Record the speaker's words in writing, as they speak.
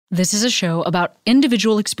This is a show about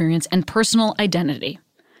individual experience and personal identity.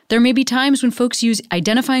 There may be times when folks use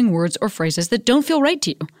identifying words or phrases that don't feel right to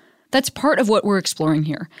you. That's part of what we're exploring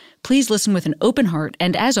here. Please listen with an open heart,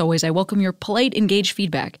 and as always, I welcome your polite, engaged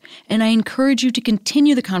feedback, and I encourage you to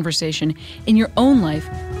continue the conversation in your own life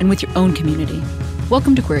and with your own community.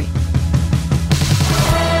 Welcome to Query.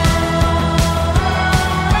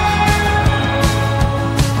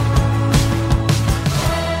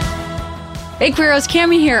 Hey Queeros,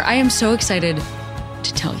 Cammie here. I am so excited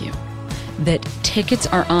to tell you that tickets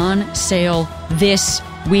are on sale this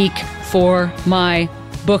week for my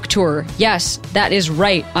book tour. Yes, that is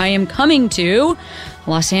right. I am coming to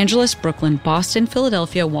Los Angeles, Brooklyn, Boston,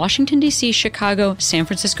 Philadelphia, Washington, D.C., Chicago, San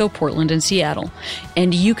Francisco, Portland, and Seattle.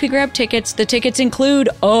 And you could grab tickets. The tickets include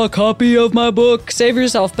a copy of my book, Save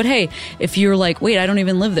Yourself. But hey, if you're like, wait, I don't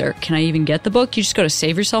even live there, can I even get the book? You just go to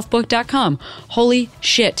saveyourselfbook.com. Holy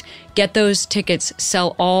shit. Get those tickets.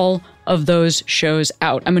 Sell all of those shows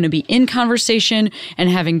out. I'm going to be in conversation and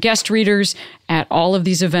having guest readers at all of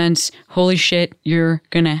these events. Holy shit, you're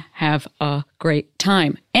going to have a great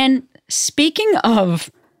time. And speaking of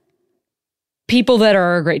people that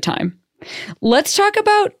are a great time, let's talk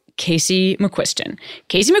about Casey McQuiston.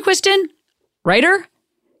 Casey McQuiston, writer,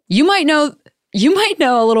 you might know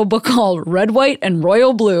a little book called Red, White, and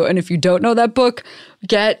Royal Blue. And if you don't know that book,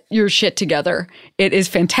 get your shit together. It is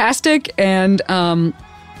fantastic, and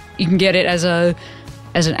you can get it as an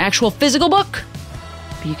actual physical book,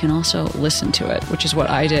 but you can also listen to it, which is what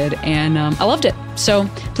I did, and I loved it. So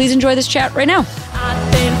please enjoy this chat right now.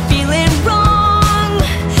 I've been feeling wrong,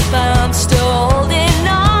 but I'm still holding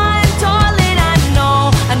on, darling.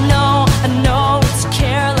 I know it's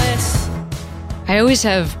careless. I always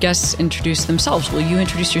have guests introduce themselves. Will you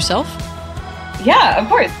introduce yourself? Yeah, of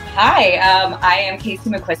course. Hi, I am Casey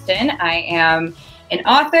McQuiston. I am an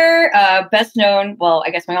author, best known, well, I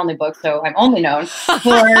guess my only book, so I'm only known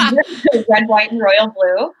for Red, White, and Royal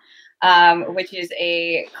Blue, which is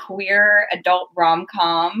a queer adult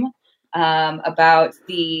rom-com about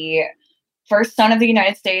the first son of the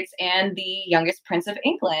United States and the youngest prince of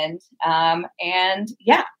England. And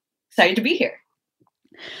yeah, excited to be here.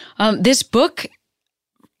 This book,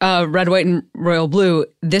 Red, White, and Royal Blue,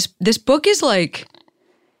 this book is like,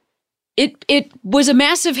 it was a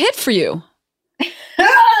massive hit for you.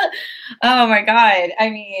 Oh my God. I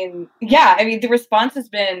mean, the response has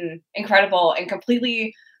been incredible and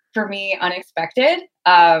completely, for me, unexpected.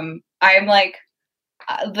 I'm like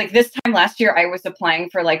this time last year, I was applying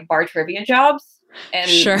for like bar trivia jobs, and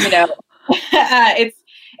sure. It's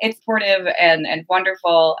supportive and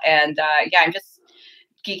wonderful. And I'm just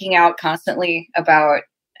geeking out constantly about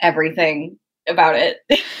everything about it.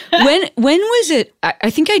 When was it? I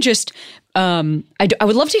think I just, I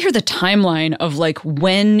would love to hear the timeline of like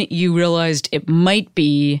when you realized it might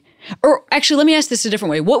be, or actually, let me ask this a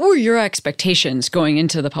different way. What were your expectations going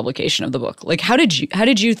into the publication of the book? Like, how did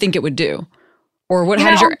you think it would do? Or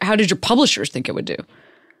how did your publishers think it would do?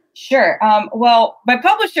 Sure. Well, my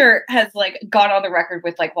publisher has like gone on the record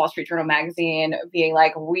with like Wall Street Journal magazine being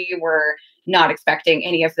like, we were not expecting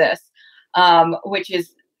any of this, which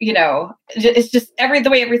is, it's just the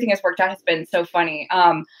way everything has worked out has been so funny.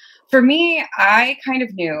 For me, I kind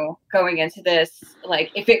of knew going into this, like,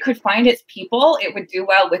 if it could find its people, it would do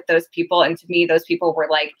well with those people. And to me, those people were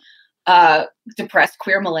like depressed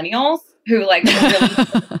queer millennials who like really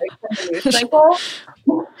the news cycle.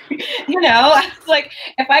 It's like,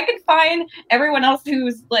 if I could find everyone else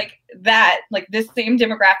who's like that, like this same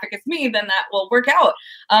demographic as me, then that will work out.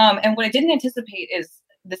 And what I didn't anticipate is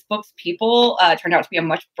this book's people turned out to be a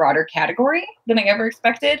much broader category than I ever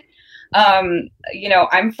expected. I'm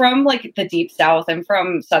from like the deep South. I'm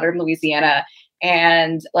from Southern Louisiana,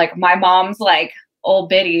 and like my mom's like old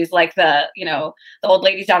biddies, like the old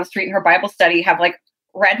ladies down the street in her Bible study have like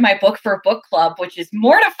read my book for a book club, which is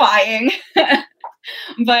mortifying.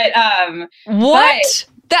 But what?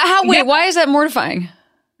 Why is that mortifying?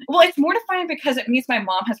 Well, it's mortifying because it means my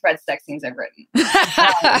mom has read sex scenes I've written.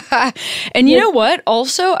 And you know what?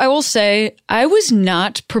 Also, I will say I was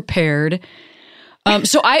not prepared.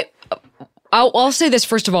 I'll say this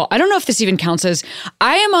first of all. I don't know if this even counts as.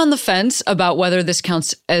 I am on the fence about whether this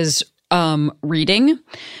counts as reading,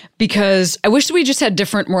 because I wish we just had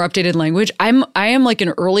different, more updated language. I am like an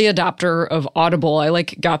early adopter of Audible. I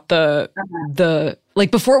like got the like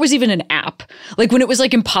before it was even an app, like when it was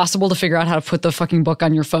like impossible to figure out how to put the fucking book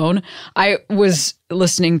on your phone. I was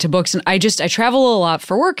listening to books, and I travel a lot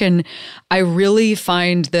for work, and I really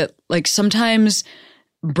find that like sometimes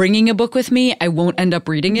bringing a book with me, I won't end up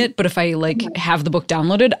reading it. But if I like have the book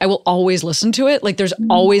downloaded, I will always listen to it. Like there's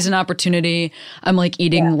always an opportunity. I'm like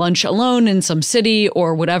eating lunch alone in some city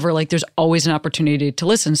or whatever. Like there's always an opportunity to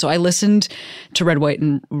listen. So I listened to Red, White,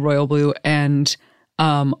 and Royal Blue and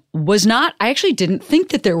I actually didn't think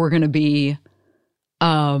that there were going to be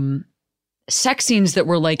sex scenes that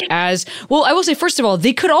were like as well. I will say, first of all,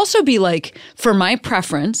 they could also be like, for my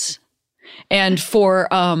preference, and for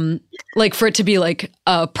for it to be like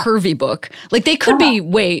a pervy book, like they could be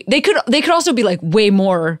they could also be like way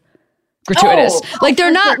more gratuitous. Like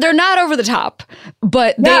they're not over the top,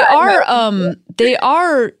 but they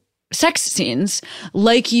are sex scenes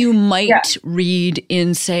like you might read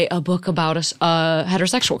in, say, a book about a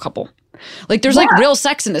heterosexual couple. Like there's like real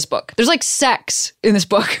sex in this book. There's like sex in this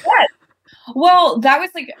book. Yes. Well, that was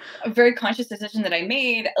like a very conscious decision that I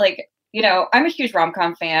made. Like, you know, I'm a huge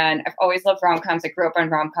rom-com fan. I've always loved rom-coms. I grew up on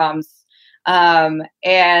rom-coms.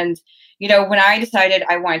 And, you know, when I decided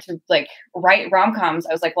I wanted to like write rom-coms,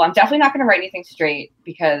 I was like, well, I'm definitely not going to write anything straight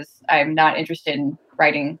because I'm not interested in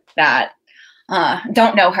writing that.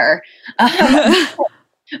 Don't know her.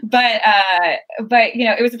 But, you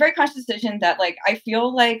know, it was a very conscious decision that like, I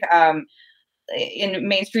feel like, in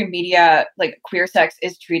mainstream media, like queer sex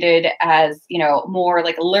is treated as, you know, more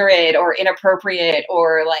like lurid or inappropriate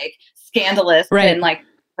or like scandalous than like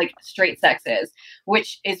straight sex is,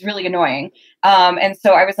 which is really annoying. And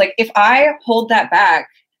so I was like, if I hold that back,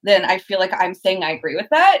 then I feel like I'm saying I agree with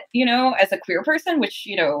that, you know, as a queer person, which,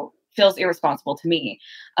 you know, feels irresponsible to me.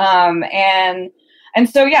 And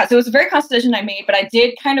so, yeah, so it was a very conscious decision I made, but I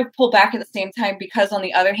did kind of pull back at the same time because on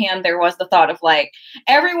the other hand, there was the thought of like,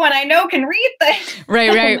 everyone I know can read this.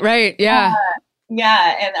 Right. Yeah.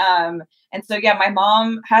 And so, yeah, my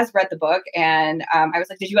mom has read the book and I was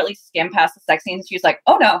like, did you at least skim past the sex scenes? She was like,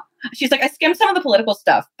 oh no. She's like, I skimmed some of the political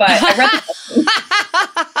stuff, but I read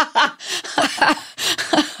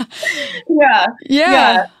the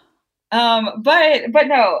Yeah. But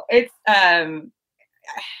no, it's,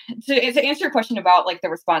 to answer your question about like the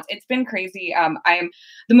response, it's been crazy.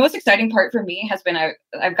 The most exciting part for me has been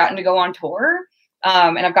I've gotten to go on tour,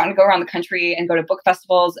 and I've gotten to go around the country and go to book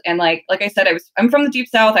festivals. And like I said, I'm from the Deep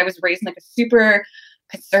South. I was raised in like a super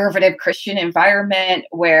conservative Christian environment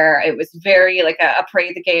where it was very like a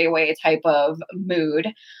pray the gay away type of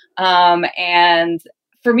mood. And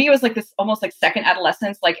for me, it was like this almost like second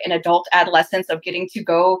adolescence, like an adult adolescence of getting to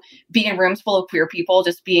go be in rooms full of queer people,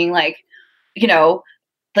 just being like, you know,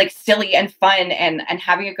 like silly and fun and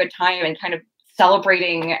having a good time and kind of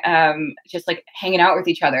celebrating, just like hanging out with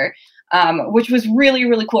each other, which was really,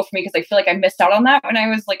 really cool for me because I feel like I missed out on that when I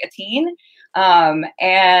was like a teen.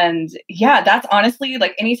 And yeah, that's honestly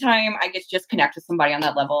like anytime I get to just connect with somebody on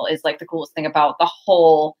that level is like the coolest thing about the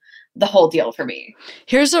whole deal for me.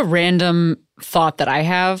 Here's a random thought that I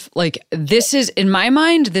have. Like this is, in my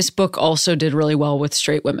mind, this book also did really well with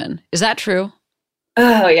straight women. Is that true?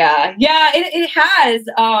 Oh yeah. Yeah, it has.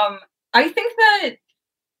 I think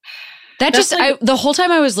that just like, the whole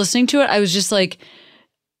time I was listening to it, I was just like,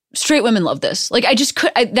 straight women love this. Like I just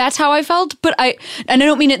that's how I felt. But I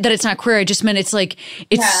don't mean it that it's not queer. I just meant it's like,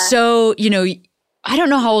 it's so, you know, I don't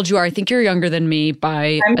know how old you are. I think you're younger than me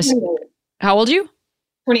by, how old are you?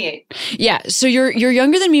 28. Yeah. So you're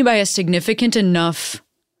younger than me by a significant enough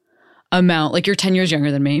amount. Like you're 10 years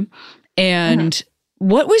younger than me. And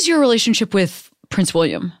what was your relationship with Prince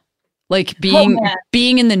William? Like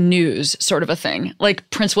being in the news sort of a thing, like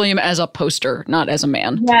Prince William as a poster, not as a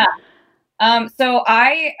man. Yeah. So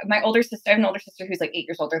I have an older sister who's like 8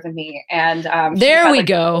 years older than me. And, there we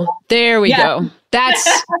go.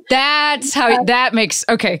 That's how that makes,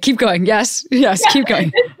 okay, keep going. Yes, keep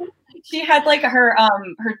going. She had like her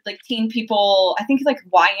like teen people, I think like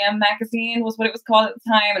YM magazine was what it was called at the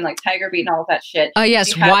time, and like Tiger Beat and all of that shit.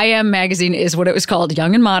 Yes, YM magazine is what it was called,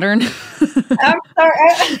 Young and Modern. I'm sorry.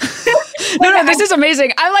 No, this is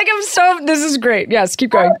amazing. This is great. Yes, keep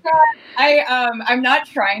going. I'm not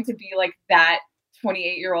trying to be like that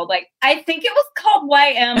 28-year-old. Like I think it was called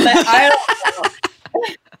YM, but I don't know.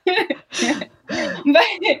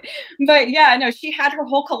 but yeah, no, she had her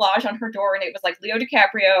whole collage on her door and it was like Leo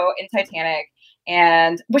DiCaprio in Titanic,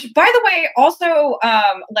 and which by the way, also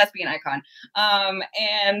lesbian icon.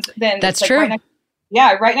 And then that's like true.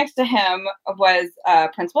 Right next to him was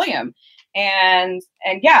Prince William. And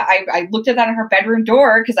yeah, I looked at that on her bedroom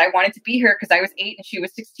door because I wanted to be here because I was 8 and she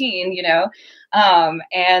was 16, you know.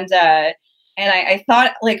 And I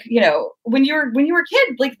thought, like, you know, when you were a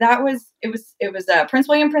kid, like it was Prince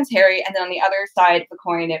William, Prince Harry, and then on the other side of the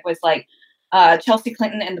coin, it was like Chelsea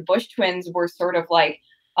Clinton and the Bush twins were sort of like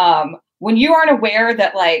when you aren't aware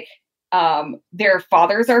that like their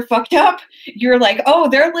fathers are fucked up, you're like, oh,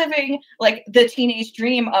 they're living like the teenage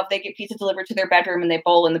dream of they get pizza delivered to their bedroom and they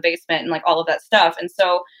bowl in the basement and like all of that stuff. And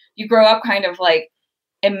so you grow up kind of like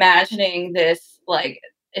imagining this like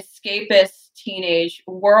escapist teenage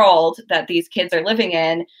world that these kids are living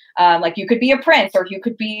in. Like you could be a prince or you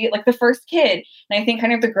could be like the first kid. And I think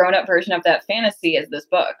kind of the grown-up version of that fantasy is this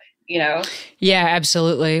book, you know? Yeah,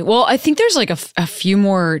 absolutely. Well, I think there's like a few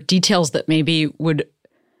more details that maybe would,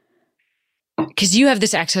 because you have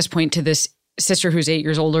this access point to this sister who's 8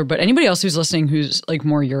 years older, but anybody else who's listening who's like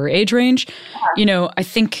more your age range, you know, I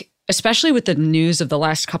think especially with the news of the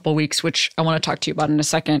last couple of weeks, which I want to talk to you about in a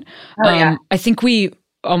second. I think we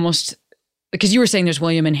almost, because you were saying there's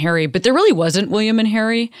William and Harry, but there really wasn't William and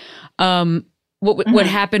Harry. What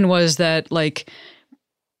happened was that like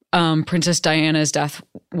Princess Diana's death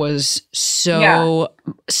was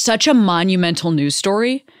such a monumental news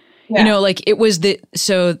story. You know, like it was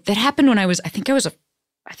so that happened when I was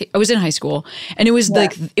in high school, and it was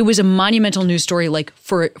like, it was a monumental news story, like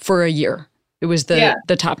for a year. It was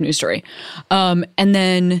the top news story. And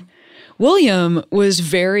then William was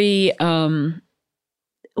very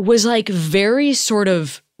sort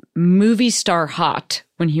of movie star hot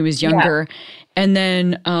when he was younger. And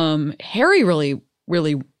then Harry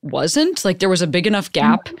really wasn't. Like there was a big enough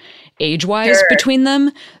gap age-wise between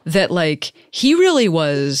them that like he really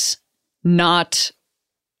was not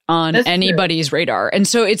on anybody's radar. And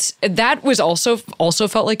so that was also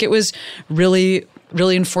felt like it was really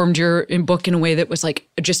informed your book in a way that was like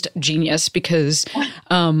just genius, because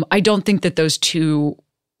I don't think that those two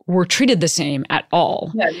were treated the same at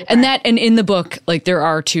all. And in the book, like there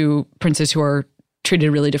are two princes who are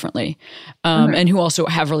treated really differently, and who also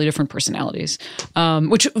have really different personalities,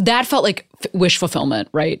 which that felt like wish fulfillment,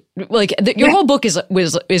 right? Like your whole book is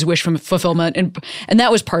wish fulfillment, and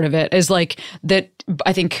that was part of it. Is like that.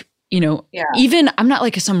 I think, you know, even I'm not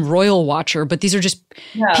like some royal watcher, but these are just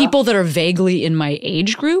people that are vaguely in my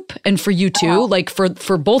age group, and for you too, like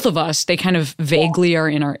for both of us, they kind of vaguely are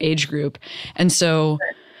in our age group, and so,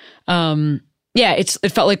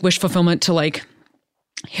 it felt like wish fulfillment to like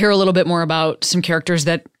hear a little bit more about some characters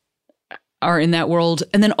that are in that world.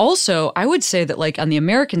 And then also, I would say that like on the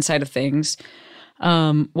American side of things,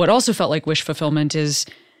 what also felt like wish fulfillment is,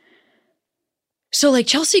 so like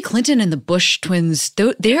Chelsea Clinton and the Bush twins,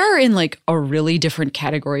 they are in like a really different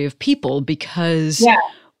category of people, because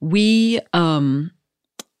we, you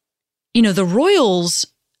know, the royals,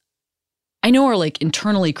 I know, are like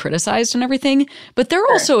internally criticized and everything, but they're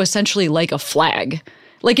also essentially like a flag.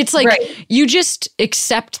 Like, it's like you just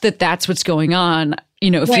accept that that's what's going on.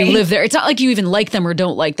 You know, if you live there, it's not like you even like them or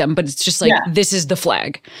don't like them, but it's just like, this is the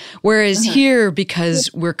flag. Whereas here,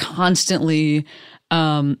 because we're constantly,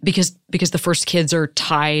 because the first kids are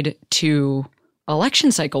tied to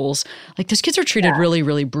election cycles, like those kids are treated really,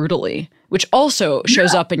 really brutally, which also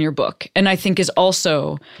shows up in your book. And I think is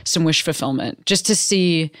also some wish fulfillment, just to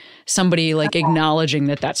see somebody like acknowledging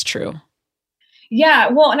that that's true. Yeah.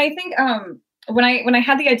 Well, and I think, when I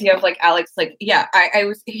had the idea of like Alex, like,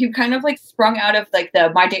 he kind of like sprung out of like the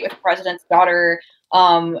My Date with the President's Daughter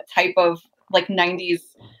type of like 90s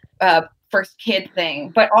first kid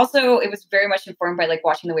thing. But also it was very much informed by like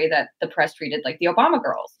watching the way that the press treated like the Obama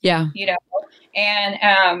girls. Yeah. You know, and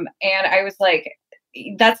I was like,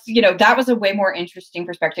 that's, you know, that was a way more interesting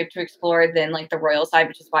perspective to explore than like the royal side,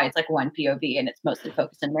 which is why it's like one POV and it's mostly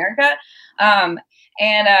focused in America.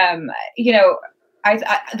 You know,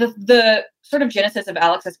 the sort of genesis of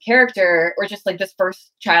Alex's character, or just like this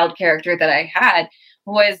first child character that I had,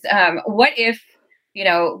 was what if, you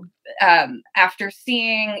know, after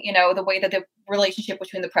seeing, you know, the way that the relationship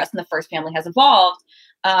between the press and the first family has evolved,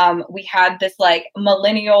 we had this like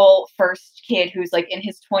millennial first kid who's like in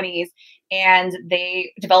his 20s, and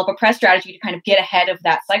they develop a press strategy to kind of get ahead of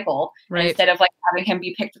that cycle. Right. Instead of like having him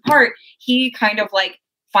be picked apart, he kind of like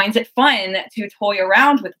finds it fun to toy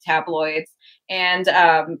around with the tabloids and,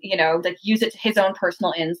 you know, like use it to his own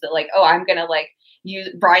personal ends, that like, oh, I'm going to like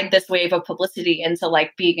ride this wave of publicity into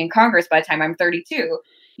like being in Congress by the time I'm 32,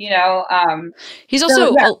 you know? He's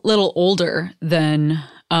also a little older than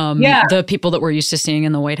the people that we're used to seeing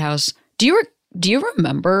in the White House. Do you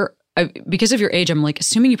remember, because of your age, I'm like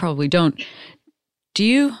assuming you probably don't.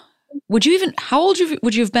 How old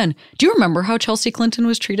would you have been? Do you remember how Chelsea Clinton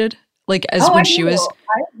was treated? Like she was.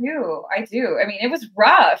 I do. I mean, it was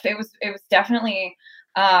rough. It was definitely,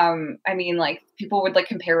 I mean, like people would like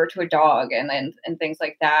compare her to a dog and things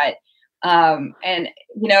like that. And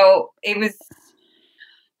you know, it was,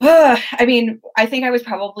 I mean, I think I was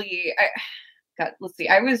probably, let's see,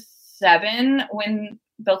 I was 7 when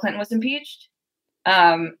Bill Clinton was impeached.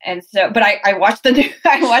 And so, but I watched the new,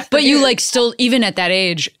 I watched, but the you news. like still, even at that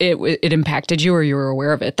age, it impacted you, or you were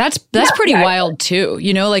aware of it. That's pretty wild too.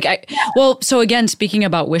 You know, like well, so again, speaking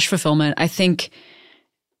about wish fulfillment, I think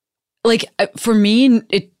like for me,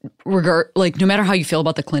 like no matter how you feel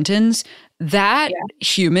about the Clintons, that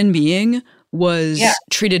human being was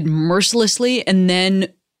treated mercilessly, and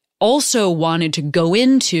then also wanted to go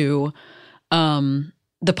into,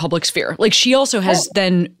 the public sphere. Like she also has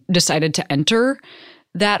then decided to enter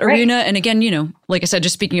that arena. And again, you know, like I said,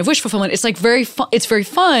 just speaking of wish fulfillment, it's like very fun. It's very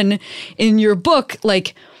fun in your book,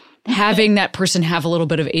 like having that person have a little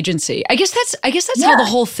bit of agency. I guess that's how the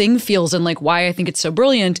whole thing feels. And like why I think it's so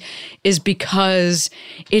brilliant is because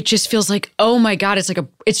it just feels like, oh my God, it's like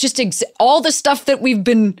it's just all the stuff that we've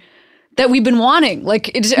been wanting.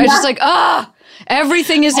 Like it's just like,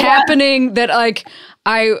 everything is happening that like,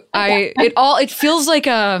 it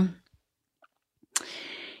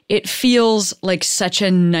feels like such a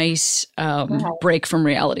nice break from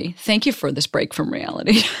reality. Thank you for this break from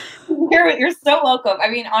reality. You're so welcome. I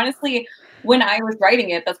mean, honestly, when I was writing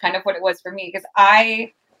it, that's kind of what it was for me, because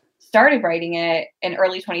I started writing it in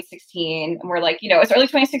early 2016, and we're like, you know, it's early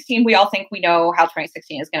 2016. We all think we know how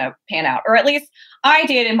 2016 is going to pan out, or at least I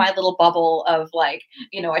did in my little bubble of like,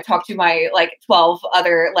 you know, I talked to my like 12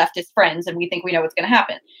 other leftist friends, and we think we know what's going to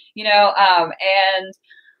happen, you know, and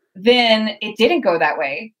then it didn't go that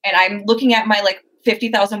way. And I'm looking at my like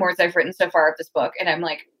 50,000 words I've written so far of this book, and I'm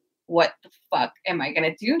like, what the fuck am I going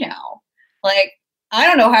to do now? Like, I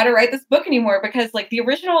don't know how to write this book anymore, because like the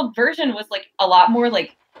original version was like a lot more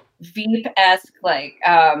like Veep-esque, like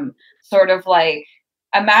sort of like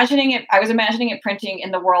I was imagining it printing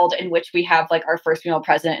in the world in which we have like our first female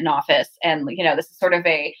president in office, and you know, this is sort of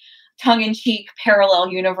a tongue-in-cheek parallel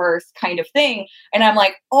universe kind of thing. And I'm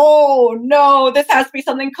like, oh no, this has to be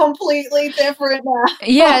something completely different now.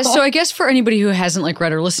 Yeah, so I guess for anybody who hasn't like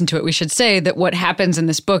read or listened to it, we should say that what happens in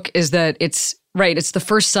this book is that it's the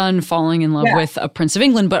first son falling in love with a Prince of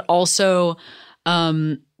England, but also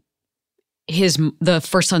the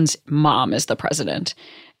first son's mom is the president.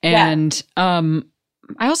 And I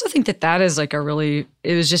also think that is like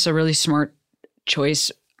it was just a really smart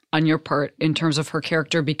choice on your part in terms of her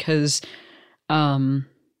character, because I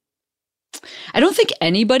don't think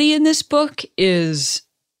anybody in this book is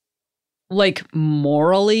like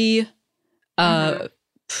morally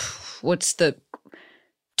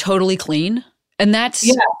totally clean. And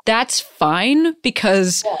that's fine,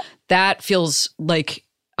 because that feels like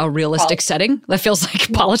a realistic setting. That feels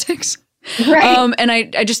like politics. Right. And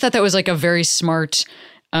I just thought that was like a very smart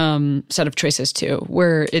set of choices too,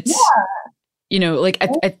 where it's, you know, like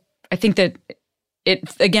I think that it,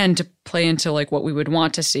 again, to play into like what we would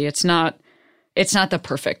want to see, it's not the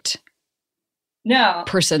perfect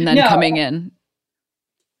person then coming in.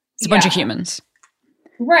 It's a bunch of humans.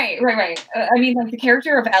 Right. I mean, like the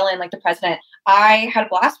character of Ellen, like the president, I had a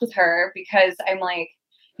blast with her, because I'm like,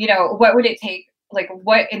 you know, what would it take? Like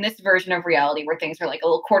what in this version of reality where things are like a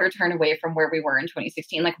little quarter turn away from where we were in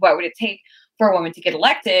 2016, like what would it take for a woman to get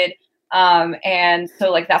elected? And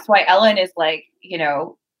so like, that's why Ellen is like, you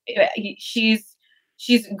know, she's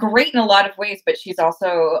great in a lot of ways, but she's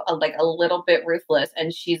also like a little bit ruthless,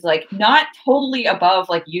 and she's like not totally above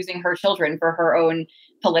like using her children for her own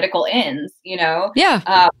political ends, you know?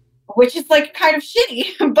 Yeah. Which is like kind of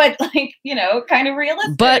shitty, but like, you know, kind of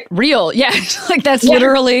realistic. But real. Yeah. Like that's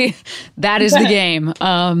literally, that is the game.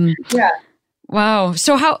 Wow.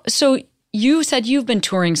 So you said you've been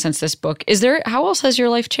touring since this book. How else has your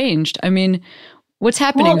life changed? I mean, what's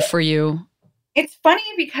happening for you? It's funny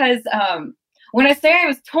because when I say I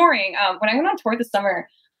was touring, when I went on tour this summer,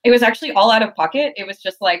 it was actually all out of pocket. It was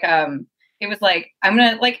just like, I'm going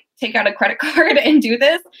to like take out a credit card and do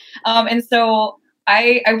this. And so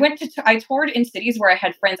I toured in cities where I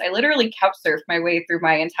had friends. I literally couch surfed my way through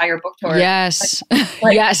my entire book tour. Yes.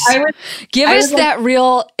 Yes. Give us that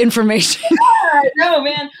real information. No,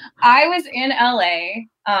 man. I was in LA.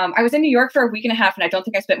 I was in New York for a week and a half, and I don't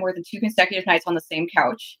think I spent more than 2 consecutive nights on the same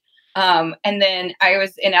couch. And then I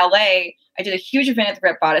was in LA. I did a huge event at the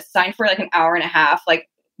Rip Bodice, signed for like an hour and a half. Like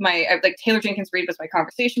Taylor Jenkins Reid was my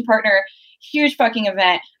conversation partner. Huge fucking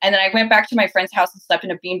event. And then I went back to my friend's house and slept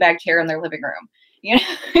in a beanbag chair in their living room. You know,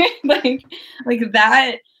 like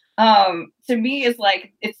that, to me is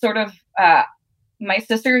like, it's sort of, my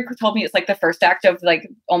sister told me it's like the first act of like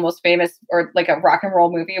Almost Famous, or like a rock and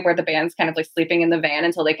roll movie where the band's kind of like sleeping in the van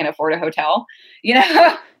until they can afford a hotel, you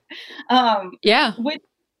know?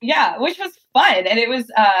 Which was fun. And it was,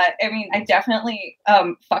 I mean, I definitely,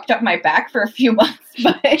 fucked up my back for a few months,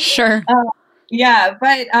 but sure.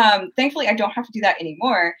 But thankfully I don't have to do that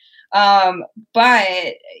anymore.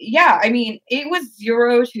 But yeah, I mean, it was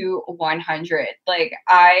 0 to 100. Like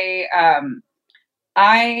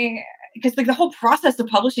because like the whole process of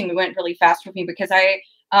publishing went really fast for me because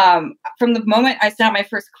from the moment I sent out my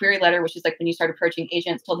first query letter, which is like when you start approaching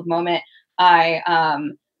agents, till the moment I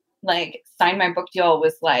like signed my book deal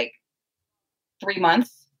was like 3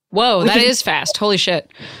 months. Whoa, that is fast. Holy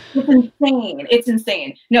shit. It's insane. It's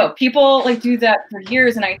insane. No, people like do that for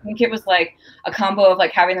years. And I think it was like a combo of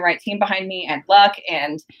like having the right team behind me and luck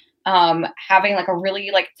and having like a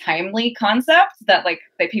really like timely concept that like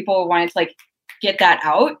that people wanted to like get that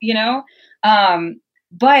out, you know?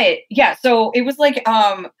 But yeah, so it was like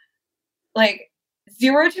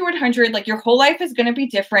 0 to 100, like your whole life is going to be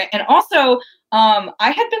different. And also,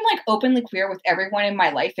 I had been like openly queer with everyone in my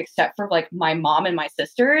life except for like my mom and my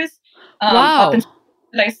sisters. Wow. Up until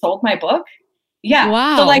I sold my book. Yeah.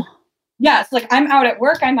 Wow. So like, yeah, so like I'm out at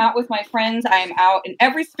work, I'm out with my friends, I'm out in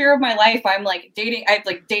every sphere of my life. I'm like dating, I was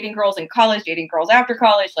like dating girls in college, dating girls after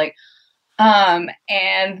college, like, and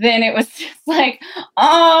then it was just like,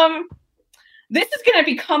 this is gonna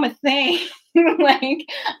become a thing. Like,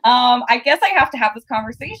 I guess I have to have this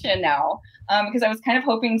conversation now, because I was kind of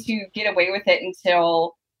hoping to get away with it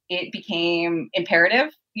until it became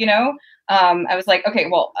imperative, you know? I was like, okay,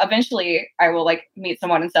 well, eventually I will like meet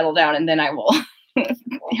someone and settle down, and then I will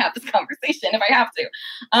have this conversation if I have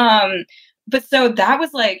to. But so that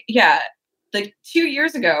was like, yeah, like 2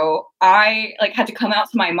 years ago, I like had to come out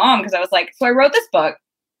to my mom because I was like, so I wrote this book.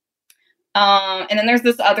 And then there's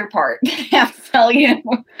this other part that I have to tell you,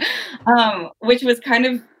 which was kind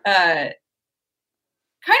of an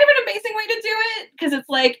amazing way to do it. Cause it's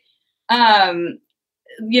like,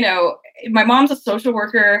 you know, my mom's a social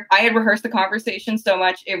worker. I had rehearsed the conversation so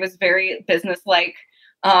much. It was very business-like.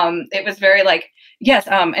 It was very like, yes.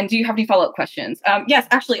 And do you have any follow-up questions? Yes,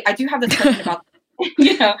 actually I do have this question about,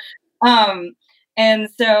 you know? And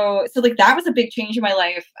so like, that was a big change in my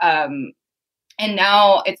life. And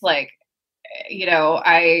now it's like, you know,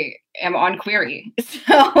 I am on query.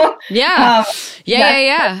 So yeah.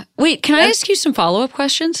 Wait, can I ask you some follow-up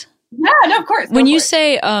questions? Yeah, no, of course. When you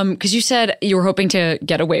say, because you said you were hoping to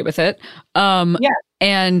get away with it. Yeah.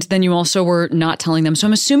 And then you also were not telling them. So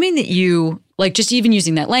I'm assuming that you, like just even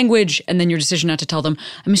using that language and then your decision not to tell them,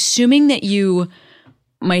 I'm assuming that you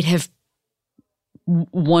might have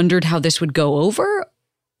wondered how this would go over.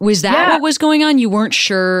 Was that what was going on? You weren't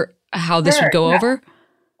sure how this would go over?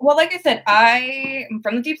 Well, like I said, I am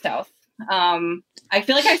from the Deep South. I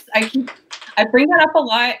feel like I bring that up a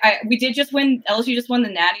lot. LSU just won the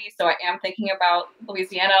Natty, so I am thinking about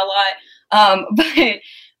Louisiana a lot.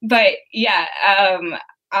 But yeah,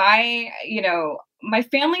 you know, my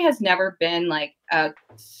family has never been like a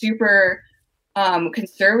super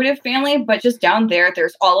conservative family, but just down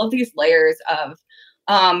there's all of these layers of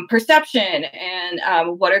perception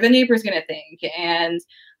and what are the neighbors going to think, and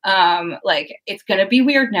like it's gonna be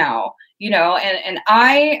weird now, you know, and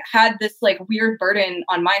I had this like weird burden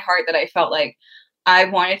on my heart that I felt like I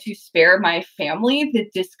wanted to spare my family the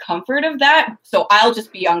discomfort of that, so I'll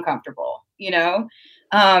just be uncomfortable, you know.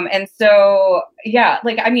 And so yeah,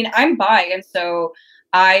 like I mean, I'm bi, and so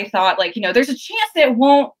I thought like, you know, there's a chance that it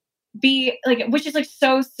won't be like, which is like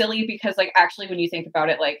so silly because like actually when you think about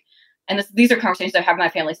it, like, and these are conversations I have with my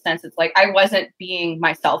family since, it's like I wasn't being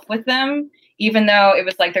myself with them. Even though it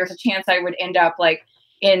was like, there's a chance I would end up like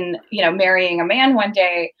in, you know, marrying a man one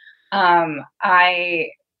day.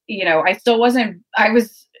 You know, I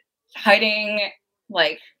was hiding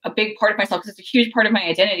like a big part of myself because it's a huge part of my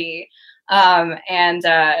identity. And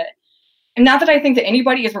not that I think that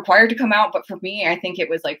anybody is required to come out, but for me, I think it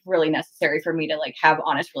was like really necessary for me to like have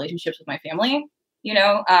honest relationships with my family, you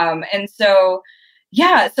know? And so,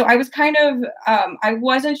 yeah, so I was kind of, I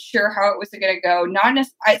wasn't sure how it was going to go.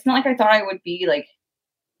 It's not like I thought I would be like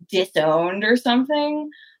disowned or something,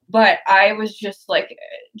 but I was just like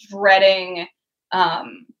dreading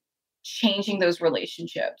changing those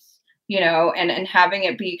relationships, you know, and having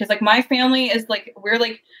it be, because like my family is like, we're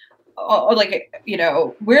like, like, you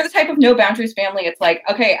know, we're the type of no boundaries family. It's like,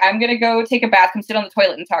 okay, I'm going to go take a bath, come sit on the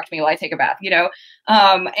toilet and talk to me while I take a bath, you know?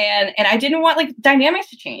 And I didn't want like dynamics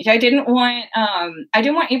to change. I didn't want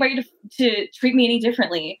anybody to treat me any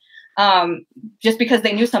differently, just because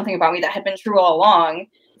they knew something about me that had been true all along.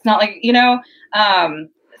 It's not like, you know,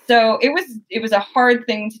 so it was a hard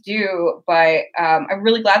thing to do, but, I'm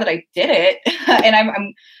really glad that I did it. And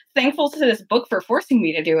I'm thankful to this book for forcing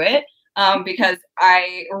me to do it. Because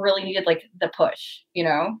I really needed like the push, you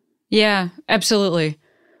know? Yeah, absolutely.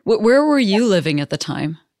 Where were you living at the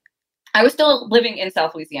time? I was still living in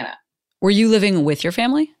South Louisiana. Were you living with your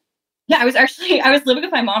family? Yeah, I was living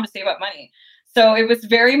with my mom to save up money. So it was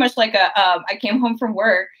very much like I came home from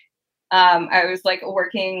work. I was like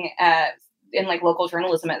working in like local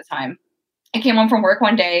journalism at the time. I came home from work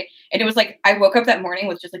one day and it was like, I woke up that morning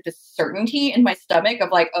with just like this certainty in my stomach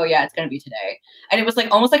of like, oh yeah, it's going to be today. And it was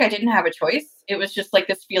like, almost like I didn't have a choice. It was just like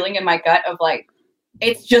this feeling in my gut of like,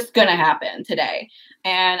 it's just going to happen today.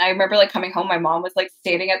 And I remember like coming home, my mom was like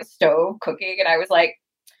standing at the stove cooking. And I was like,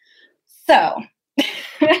 so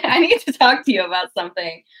I need to talk to you about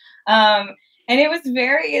something. And it was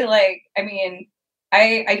very like, I mean,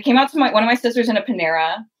 I came out to one of my sisters in a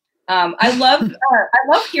Panera. I love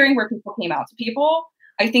hearing where people came out to people.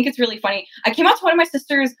 I think it's really funny. I came out to one of my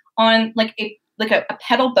sisters on like a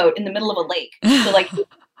pedal boat in the middle of a lake. So like,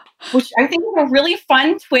 which I think is a really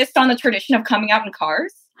fun twist on the tradition of coming out in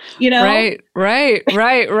cars, you know? Right.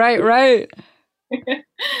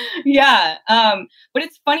 Yeah. But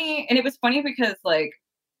it's funny. And it was funny because like,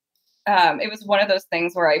 it was one of those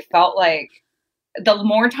things where I felt like the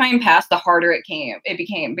more time passed, the harder it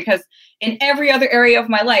became, because in every other area of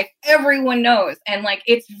my life, everyone knows. And like,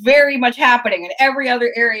 it's very much happening in every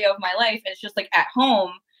other area of my life. It's just like at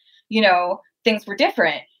home, you know, things were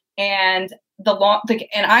different. And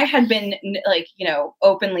and I had been like, you know,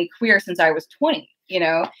 openly queer since I was 20, you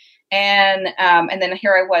know, and then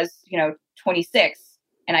here I was, you know, 26,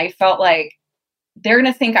 and I felt like they're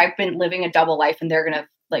going to think I've been living a double life and they're going to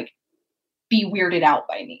like be weirded out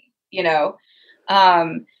by me, you know?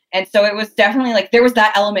 And so it was definitely like, there was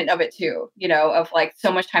that element of it too, you know, of like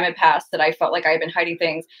so much time had passed that I felt like I had been hiding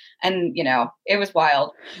things, and, you know, it was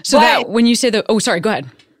wild. So that when you say sorry, go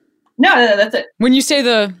ahead. No, that's it. When you say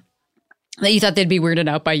that you thought they'd be weirded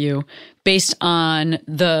out by you based on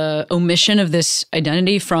the omission of this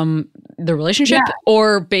identity from the relationship,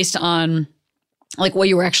 or based on like what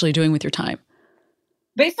you were actually doing with your time?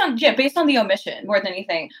 Based on the omission more than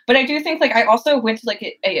anything. But I do think like I also went to like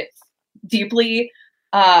a deeply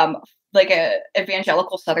like a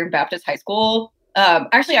evangelical Southern Baptist high school.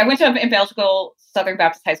 Actually, I went to an evangelical Southern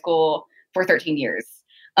Baptist high school for 13 years.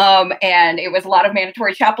 And it was a lot of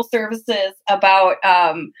mandatory chapel services about,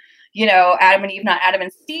 you know, Adam and Eve, not Adam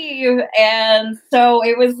and Steve. And so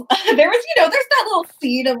it was, there was, you know, there's that little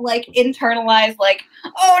seed of like internalized, like,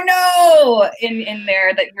 oh no, in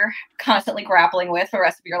there that you're constantly grappling with for the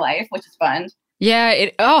rest of your life, which is fun. Yeah.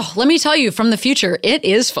 Let me tell you from the future, it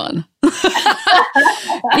is fun.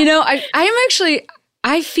 You know,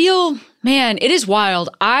 I feel, man, it is wild.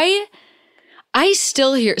 I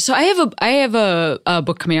still hear, so I have a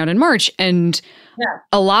book coming out in March, and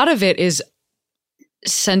a lot of it is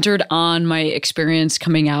centered on my experience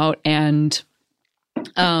coming out and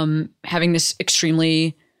having this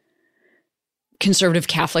extremely conservative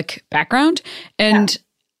Catholic background. And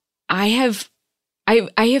I have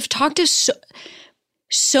talked to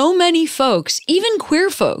so many folks, even queer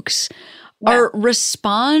folks,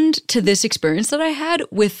 respond to this experience that I had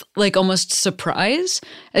with like almost surprise,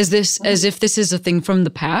 as if this is a thing from the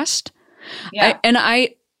past. Yeah.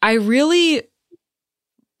 I really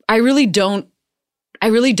don't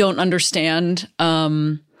understand.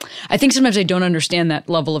 I think sometimes I don't understand that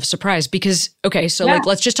level of surprise because, okay, so like,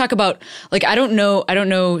 let's just talk about, like, I don't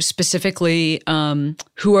know specifically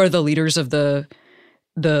who are the leaders of the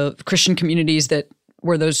Christian communities that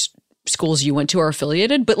where those schools you went to are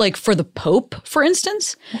affiliated, but like for the Pope, for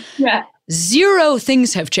instance, zero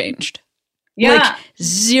things have changed. Yeah. Like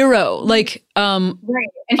zero. Like right.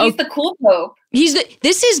 And he's the cool Pope.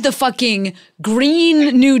 This is the fucking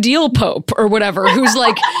Green New Deal Pope or whatever, who's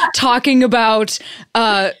like talking about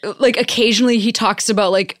like occasionally he talks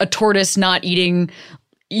about like a tortoise not eating,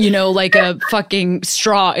 you know, like a fucking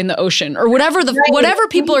straw in the ocean or whatever whatever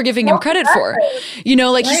people are giving him credit for. You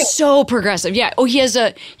know, like he's so progressive. Yeah. Oh, he has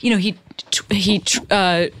he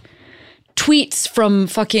tweets from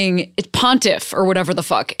fucking Pontiff or whatever the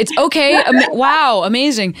fuck. It's okay. Wow.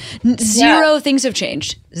 Amazing. Zero things have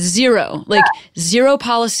changed. Zero. Like zero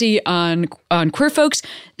policy on queer folks.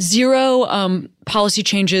 Zero policy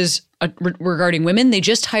changes regarding women. They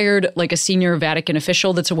just hired like a senior Vatican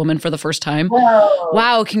official that's a woman for the first time. Whoa.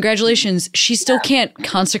 Wow. Congratulations. She still can't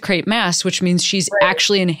consecrate mass, which means she's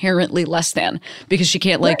actually inherently less than, because she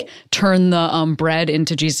can't like turn the bread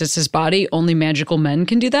into Jesus's body. Only magical men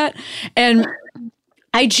can do that. And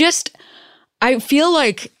I feel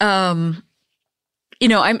like, you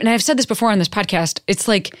know, and I've said this before on this podcast, it's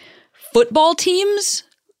like football teams,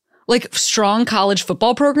 like strong college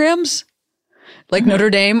football programs, like Notre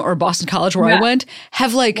Dame or Boston College where I went,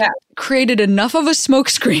 have like created enough of a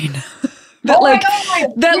smokescreen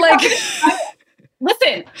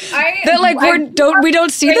listen, we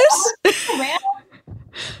don't see this.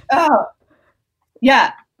 Oh,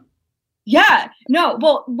 yeah. Yeah, no.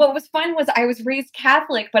 Well, what was fun was I was raised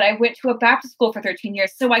Catholic, but I went to a Baptist school for 13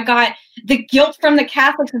 years. So I got the guilt from the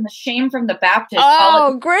Catholics and the shame from the Baptists.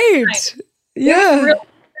 Oh, great. Yeah. It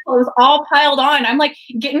was all piled on. I'm like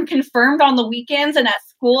getting confirmed on the weekends, and at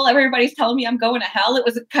school, everybody's telling me I'm going to hell. It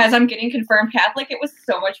was because I'm getting confirmed Catholic. It was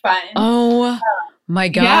so much fun. Oh my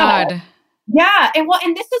God. Yeah.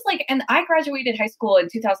 And this is like, and I graduated high school in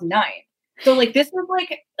 2009. So like this was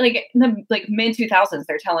like in the like mid 2000s.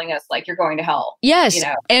 They're telling us like you're going to hell. Yes, you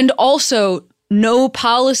know? And also no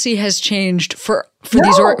policy has changed for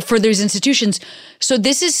these institutions. So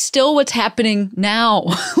this is still what's happening now.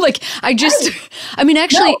 Actually,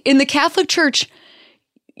 in the Catholic Church,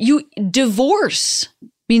 you divorce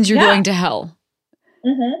means you're going to hell.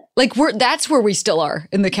 Mm-hmm. Like that's where we still are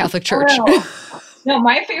in the Catholic Church. Oh. No,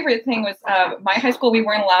 my favorite thing was my high school. We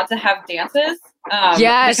weren't allowed to have dances.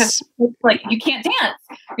 Yes, because like you can't dance.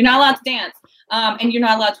 You're not allowed to dance, and you're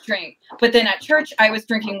not allowed to drink. But then at church, I was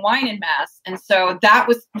drinking wine in mass, and so that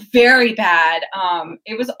was very bad.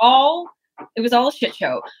 It was all a shit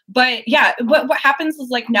show. But yeah, what happens is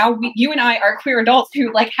like now you and I are queer adults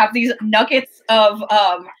who like have these nuggets of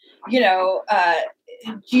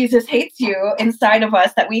Jesus hates you inside of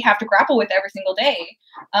us that we have to grapple with every single day.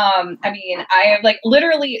 I have like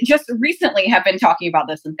literally just recently have been talking about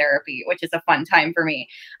this in therapy, which is a fun time for me.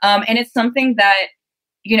 And it's something that,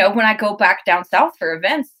 when I go back down south for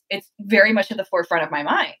events, it's very much at the forefront of my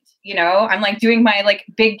mind. I'm like doing my like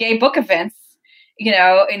big gay book events,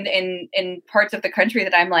 in parts of the country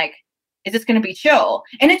that I'm like, is this going to be chill?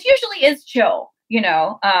 And it usually is chill,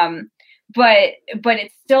 but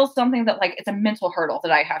it's still something that like it's a mental hurdle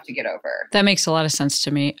that I have to get over. That makes a lot of sense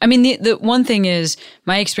to me. I mean, the one thing is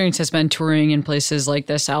my experience has been touring in places like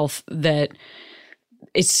the South that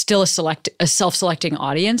it's still a self-selecting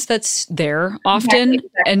audience that's there often.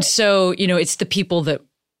 Exactly. And so, it's the people that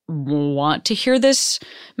want to hear this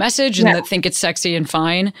message and that think it's sexy and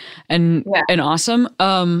fine and awesome.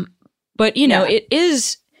 But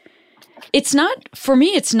it's not, for me,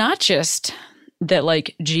 it's not just that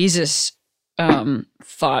like Jesus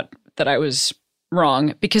thought that I was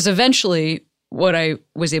wrong, because eventually what I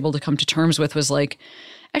was able to come to terms with was like,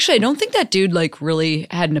 actually, I don't think that dude like really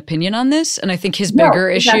had an opinion on this. And I think his bigger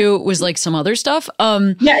issue was like some other stuff.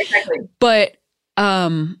 Exactly. But,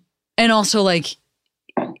 and also like,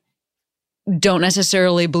 don't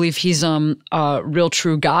necessarily believe he's a real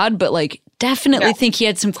true God, but like definitely think he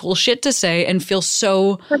had some cool shit to say and feel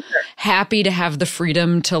so happy to have the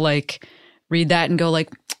freedom to like read that and go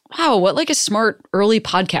like, wow, what like a smart early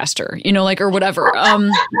podcaster, or whatever.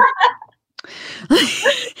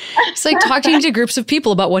 It's like talking to groups of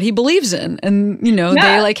people about what he believes in. And,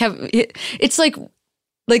 they like have, it's like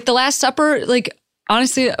the Last Supper, like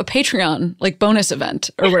honestly, a Patreon, like bonus event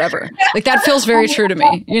or whatever. Like that feels very true to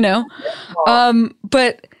me,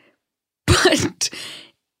 but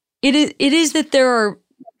it is that there are,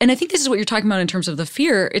 and I think this is what you're talking about in terms of the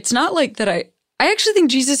fear. It's not like that I actually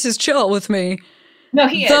think Jesus is chill with me. No,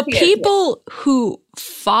 he is. The people who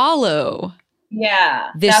follow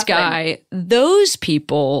this guy, those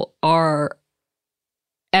people are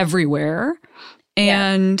everywhere.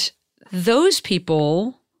 And those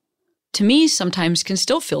people, to me, sometimes can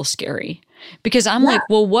still feel scary. Because I'm like,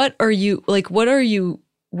 well, what are you going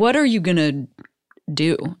to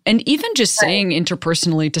do? And even just saying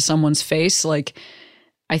interpersonally to someone's face, like,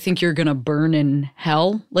 I think you're going to burn in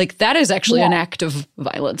hell. Like that is actually an act of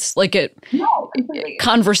violence, like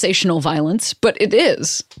conversational violence, but it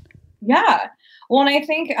is. Yeah. Well, and I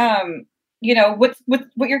think,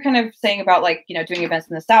 what you're kind of saying about like, doing events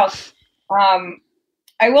in the South,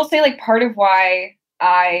 I will say like part of why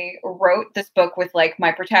I wrote this book with like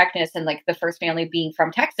my protagonist and like the first family being from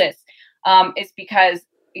Texas, is because,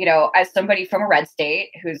 as somebody from a red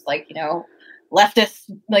state who's like, leftist,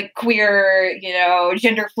 like queer,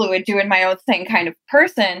 gender fluid, doing my own thing kind of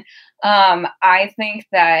person. I think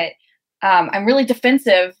that I'm really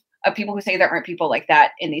defensive of people who say there aren't people like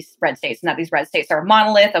that in these red states, and that these red states are a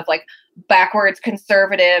monolith of like backwards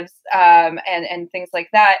conservatives and things like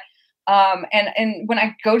that. And when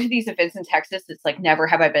I go to these events in Texas, it's like never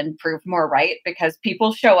have I been proved more right, because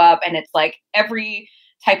people show up and it's like every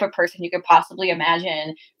type of person you could possibly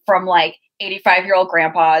imagine, from like 85-year-old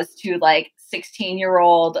grandpas to like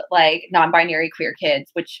 16-year-old like non-binary queer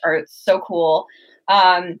kids, which are so cool.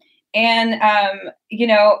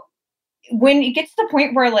 When it gets to the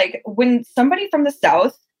point where like when somebody from the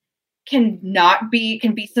South can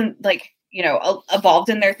be some like, evolved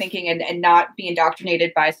in their thinking and not be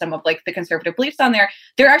indoctrinated by some of like the conservative beliefs on there,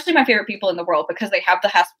 they're actually my favorite people in the world, because they have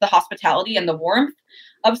the hospitality and the warmth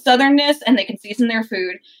of Southernness, and they can season their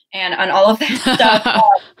food and on all of that stuff,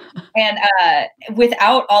 and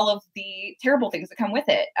without all of the terrible things that come with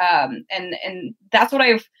it. And that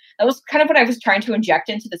was kind of what I was trying to inject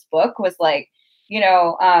into this book, was like,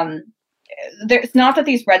 it's not that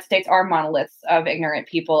these red states are monoliths of ignorant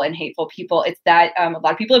people and hateful people. It's that a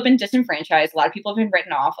lot of people have been disenfranchised. A lot of people have been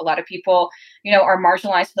written off. A lot of people, are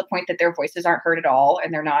marginalized to the point that their voices aren't heard at all,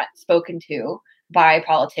 and they're not spoken to by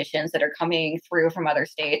politicians that are coming through from other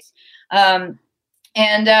states. So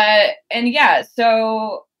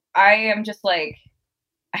I am just like,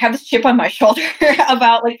 I have this chip on my shoulder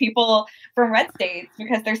about like people from red states,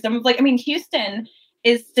 because there's some Houston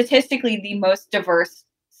is statistically the most diverse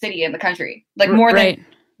city in the country, like more than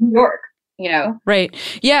New York, Right.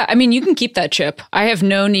 Yeah. I mean, you can keep that chip. I have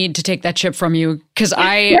no need to take that chip from you, because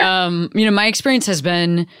my experience has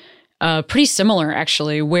been pretty similar,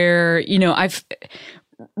 actually, where,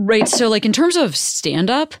 so like in terms of stand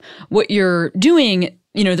up, what you're doing,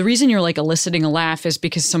 the reason you're like eliciting a laugh is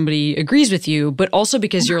because somebody agrees with you, but also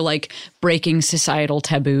because you're like breaking societal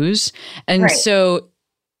taboos. And so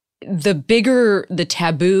the bigger the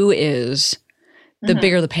taboo is, the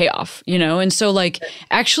bigger the payoff, And so like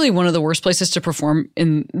actually one of the worst places to perform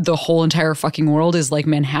in the whole entire fucking world is like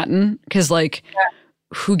Manhattan. Cause like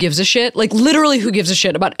who gives a shit? Like literally who gives a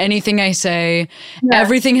shit about anything I say? Yeah.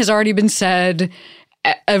 Everything has already been said.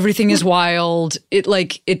 Everything is wild.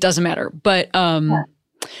 It doesn't matter. But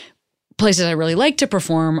places I really like to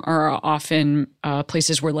perform are often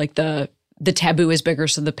places where like the taboo is bigger.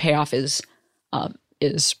 So the payoff is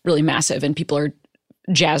really massive, and people are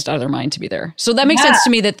jazzed out of their mind to be there. So that makes sense to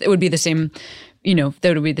me that it would be the same, that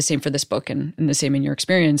would be the same for this book, and the same in your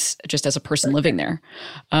experience just as a person living there.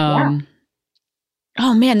 Oh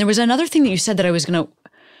man, there was another thing that you said that I was going to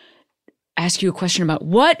ask you a question about.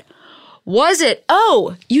 What was it?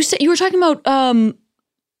 Oh, you said you were talking about,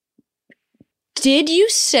 did you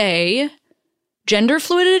say gender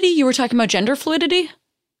fluidity? You were talking about gender fluidity?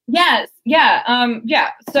 Yes. Yeah.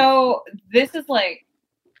 So this is like,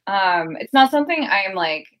 it's not something I'm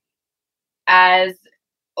like as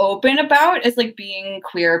open about as like being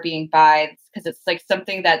queer, being bi, because it's like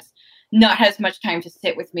something that's not has much time to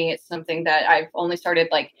sit with me. It's something that I've only started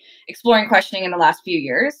like exploring, questioning in the last few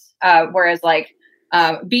years. Whereas like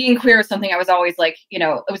being queer is something I was always like,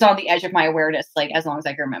 it was on the edge of my awareness, like as long as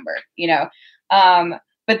I can remember,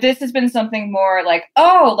 But this has been something more like,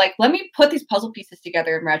 let me put these puzzle pieces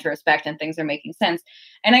together in retrospect, and things are making sense.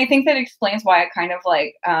 And I think that explains why I kind of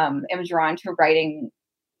like am drawn to writing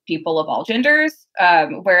people of all genders.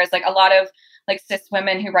 Whereas like a lot of like cis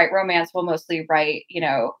women who write romance will mostly write,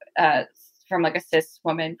 from like a cis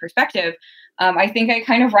woman perspective. I think I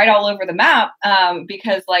kind of write all over the map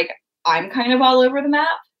because like I'm kind of all over the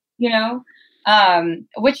map,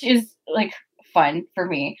 which is like fun for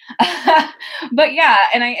me. But yeah,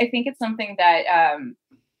 and I think it's something that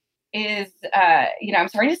is I'm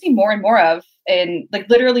starting to see more and more of. And like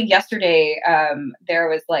literally yesterday there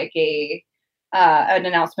was like an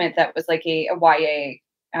announcement that was like a YA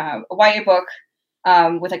book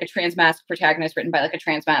with like a transmasc protagonist written by like a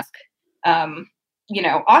transmasc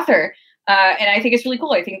author. And I think it's really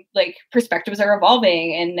cool. I think like perspectives are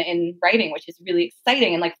evolving in writing, which is really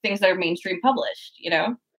exciting, and like things that are mainstream published,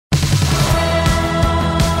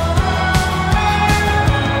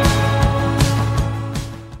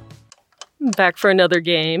 Back for another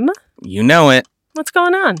game. You know it. What's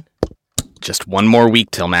going on? Just one more week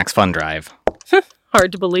till Max Fun Drive.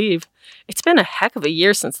 Hard to believe. It's been a heck of a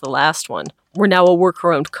year since the last one. We're now a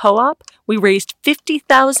worker-owned co-op. We raised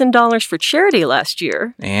 $50,000 for charity last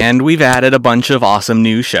year. And we've added a bunch of awesome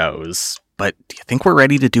new shows. But do you think we're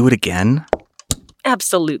ready to do it again?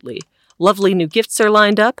 Absolutely. Lovely new gifts are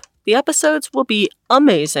lined up. The episodes will be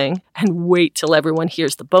amazing, and wait till everyone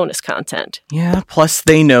hears the bonus content. Yeah, plus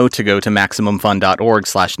they know to go to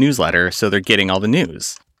MaximumFun.org/newsletter, so they're getting all the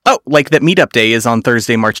news. Oh, like that meetup day is on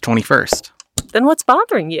Thursday, March 21st. Then what's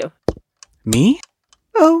bothering you? Me?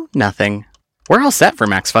 Oh, nothing. We're all set for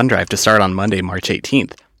Max Fun Drive to start on Monday, March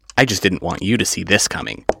 18th. I just didn't want you to see this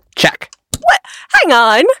coming. Check. What? Hang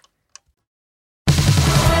on!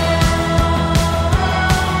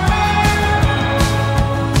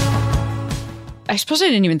 I suppose I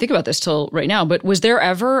didn't even think about this till right now, but was there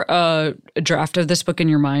ever a draft of this book in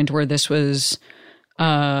your mind where this was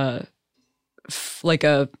like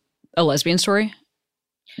a lesbian story?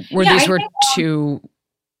 Where these were two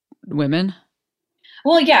women?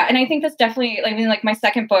 Well, yeah, and I think that's definitely, I mean, like my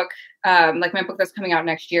second book, like my book that's coming out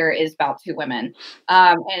next year is about two women.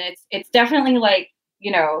 And it's definitely like,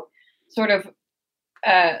 sort of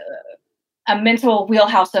a mental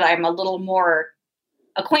wheelhouse that I'm a little more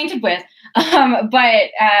acquainted with. When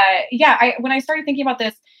I started thinking about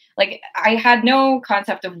this, like I had no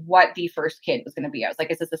concept of what the first kid was going to be. I was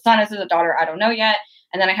like, is this a son? Is this a daughter? I don't know yet.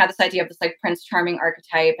 And then I had this idea of this like Prince Charming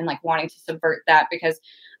archetype and like wanting to subvert that because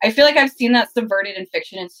I feel like I've seen that subverted in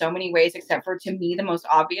fiction in so many ways, except for to me, the most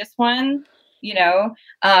obvious one, you know?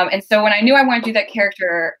 And so when I knew I wanted to do that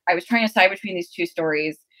character, I was trying to decide between these two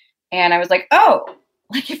stories. And I was like, oh,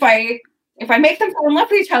 like if I make them fall in love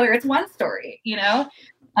with each other, it's one story, you know?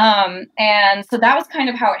 And so that was kind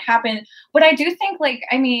of how it happened. But I do think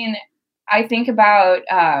I think about,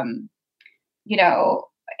 you know,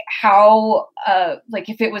 how, like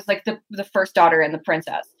if it was like the first daughter and the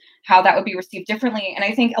princess, how that would be received differently. And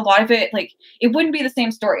I think a lot of it, like, it wouldn't be the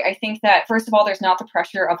same story. I think that first of all, there's not the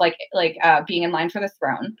pressure of being in line for the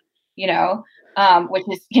throne, you know, which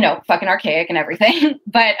is, you know, fucking archaic and everything.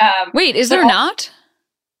 But, wait, is there not?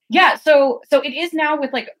 Yeah, so it is now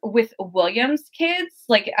with William's kids.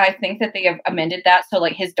 Like I think that they have amended that so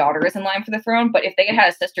like his daughter is in line for the throne, but if they had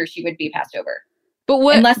a sister, she would be passed over. But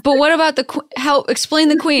what about the help? Explain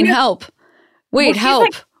the queen. Help! Wait, help!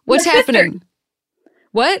 Like, what's happening? Sister.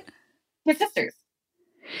 What? His sisters.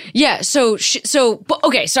 Yeah. So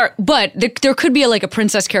okay. Sorry, but there could be a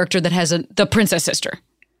princess character that has the princess sister.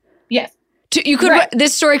 Yes. You could. Right.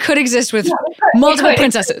 This story could exist with multiple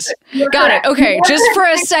princesses. Got it. Okay. Just for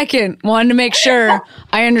a second, wanted to make sure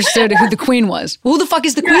I understood who the queen was. Who the fuck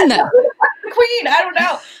is the queen then? Who the fuck is the queen? I don't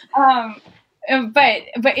know.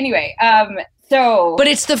 But anyway. So. But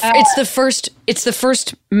it's the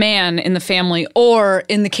first man in the family, or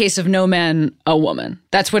in the case of no man, a woman.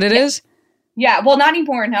 That's what it is. Yeah. Well, not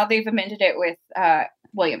anymore. Now they've amended it with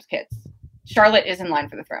William's kids. Charlotte is in line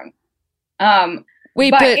for the throne.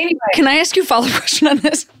 Wait, but anyway, can I ask you a follow-up question on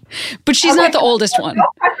this? But she's not the oldest one.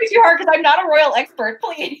 Don't press me too hard because I'm not a royal expert,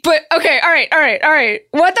 please. But okay, all right.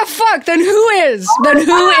 What the fuck? Then who is?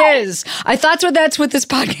 Is? I thought that's what this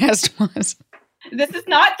podcast was. This is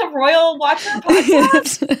not the Royal Watcher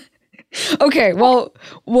podcast. Okay, well,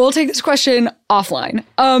 we'll take this question offline.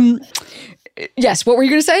 Yes, what were you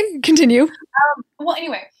going to say? Continue. Well,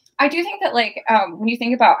 anyway, I do think that when you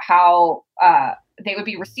think about how they would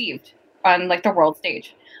be received on like the world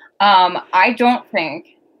stage. I don't think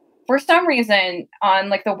for some reason on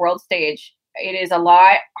like the world stage, it is a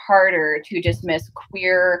lot harder to dismiss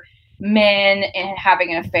queer men and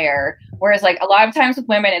having an affair. Whereas like a lot of times with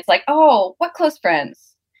women, it's like, oh, what close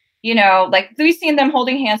friends, you know, like we've seen them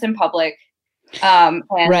holding hands in public. And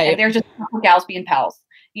they're just gals being pals,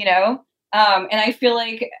 you know? And I feel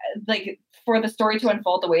like for the story to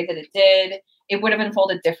unfold the way that it did, it would have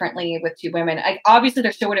unfolded differently with two women. Obviously,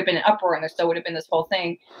 there still would have been an uproar, and there still would have been this whole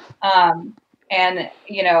thing. And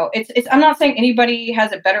you know, it's. I'm not saying anybody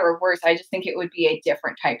has it better or worse. I just think it would be a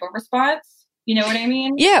different type of response. You know what I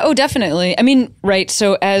mean? Yeah. Oh, definitely. I mean, right.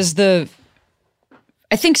 So I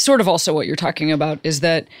think sort of also what you're talking about is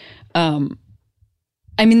that, I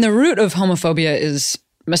mean, the root of homophobia is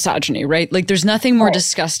misogyny, right? Like there's nothing more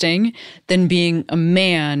disgusting than being a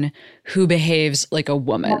man who behaves like a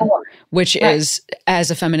woman, which is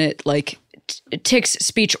as effeminate, like takes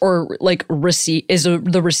speech or like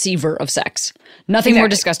the receiver of sex. Nothing more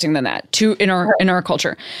disgusting than that in our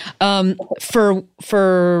culture.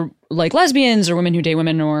 For like lesbians or women who date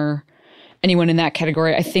women or anyone in that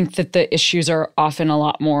category, I think that the issues are often a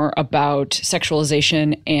lot more about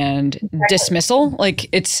sexualization and dismissal. Like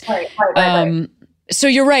it's right. So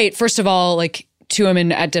you're right. First of all, like two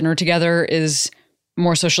women at dinner together is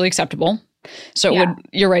more socially acceptable. So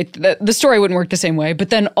you're right. The story wouldn't work the same way. But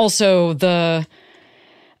then also there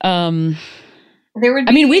would be,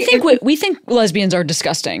 I mean, we think lesbians are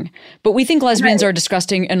disgusting, but we think lesbians are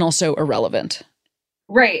disgusting and also irrelevant.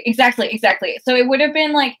 Right. Exactly. So it would have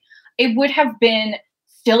been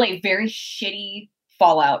still a very shitty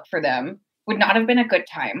fallout for them. Would not have been a good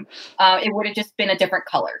time. It would have just been a different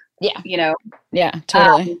color. Yeah. You know? Yeah,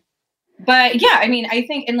 totally. But yeah, I mean, I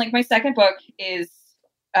think, and like my second book is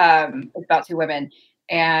about two women,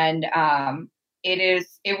 and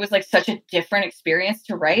it was like such a different experience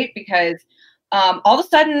to write because all of a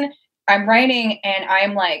sudden I'm writing and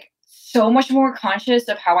I'm like so much more conscious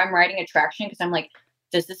of how I'm writing attraction because I'm like,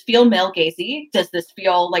 does this feel male gazy? Does this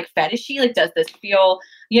feel like fetishy? Like, does this feel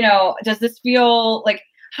like,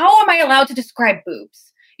 how am I allowed to describe boobs?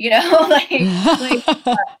 You know,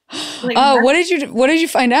 what did you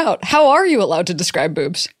find out? How are you allowed to describe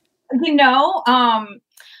boobs? You know,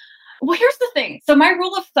 well, here's the thing. So my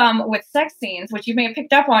rule of thumb with sex scenes, which you may have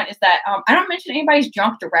picked up on, is that I don't mention anybody's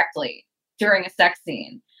junk directly during a sex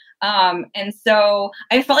scene. And so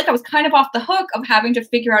I felt like I was kind of off the hook of having to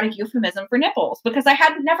figure out a euphemism for nipples because I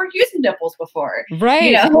had never used nipples before. Right.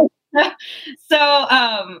 You know? So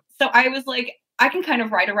I was like, I can kind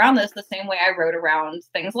of write around this the same way I wrote around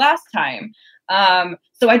things last time.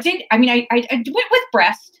 So I did. I mean, I went with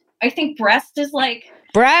breast. I think breast is like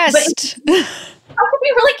breast. But you have to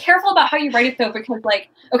be really careful about how you write it though, because like,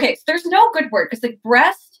 okay, so there's no good word because like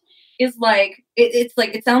breast is like it's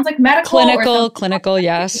like it sounds like medical, clinical,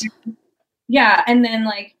 yes. Yeah, and then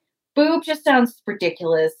like boob just sounds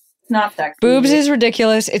ridiculous. It's not sexy. Boobs is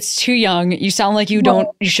ridiculous. It's too young. You sound like you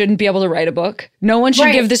shouldn't be able to write a book. No one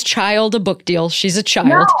should give this child a book deal. She's a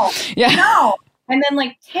child. No. And then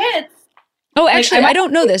like tits. Oh, actually, I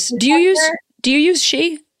don't know this. Do you use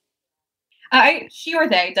she? She or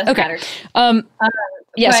they, doesn't matter.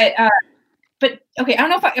 Yes. But okay, I don't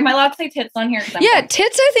know if am I allowed to say tits on here?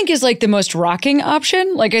 Tits I think is like the most rocking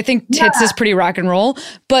option. Like I think tits is pretty rock and roll,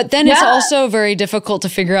 but then it's also very difficult to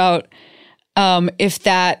figure out if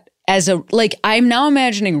that as a like I'm now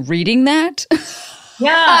imagining reading that.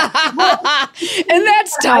 Yeah. And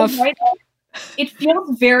that's tough. It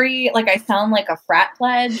feels very like I sound like a frat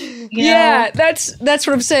pledge. You know? That's what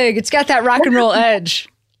I'm saying. It's got that rock and roll edge.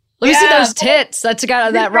 Let me see those tits. That's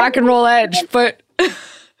got that rock and roll edge, but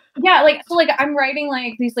yeah, like so, like I'm writing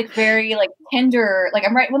like these like very like tender, like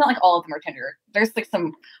I'm writing. Well, not like all of them are tender. There's like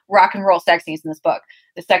some rock and roll sex scenes in this book,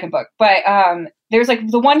 the second book. But there's like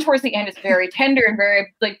the one towards the end is very tender and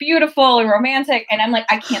very like beautiful and romantic. And I'm like,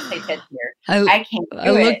 I can't say tits here. I can't.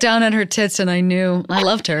 I looked down at her tits and I knew I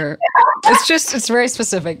loved her. It's very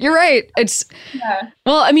specific. You're right. It's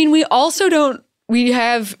well, I mean, we also don't. We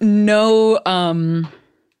have no.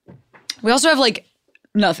 We also have like.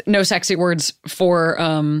 No sexy words for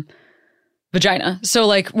vagina. So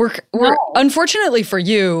like we're unfortunately for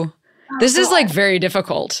you, this is like very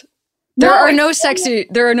difficult. There are no sexy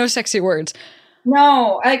words.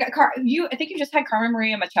 No, like I think you just had Carmen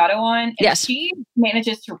Maria Machado on, and she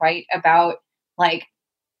manages to write about like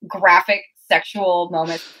graphic sexual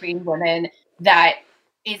moments between women that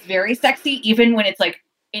is very sexy, even when it's like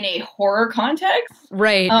in a horror context.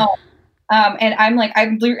 Right. And I'm like,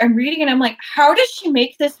 I'm reading and I'm like, how does she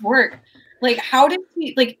make this work? Like, how did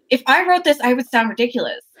she, like, if I wrote this, I would sound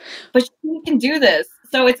ridiculous, but she can do this.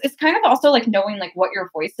 So it's kind of also like knowing like what your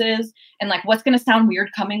voice is and like what's going to sound weird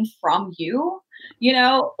coming from you, you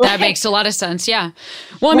know? Like, that makes a lot of sense. Yeah.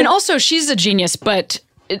 Well, I mean, also she's a genius, but,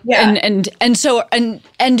 and so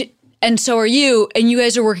are you, and you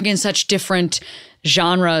guys are working in such different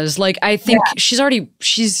genres. Like, I think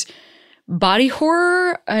she's body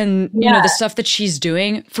horror and you know the stuff that she's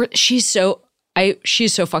doing she's so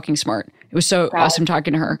fucking smart. It was so awesome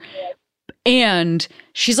talking to her. And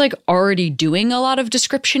she's like already doing a lot of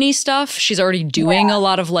description-y stuff. She's already doing a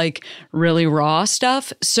lot of like really raw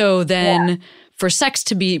stuff. So then for sex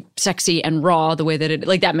to be sexy and raw the way that it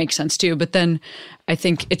like that makes sense too. But then I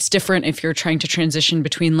think it's different if you're trying to transition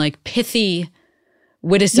between like pithy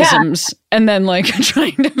witticisms and then like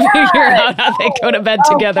trying to figure out how they go to bed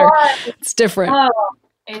together. It's different.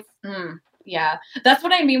 It's that's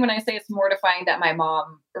what I mean when I say it's mortifying that my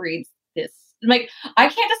mom reads this. Like I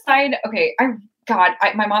can't decide. Okay,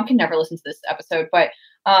 my mom can never listen to this episode, but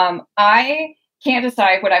I can't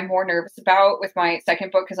decide what I'm more nervous about with my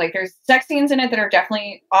second book, because like there's sex scenes in it that are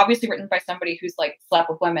definitely obviously written by somebody who's like slept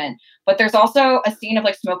with women, but there's also a scene of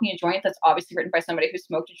like smoking a joint that's obviously written by somebody who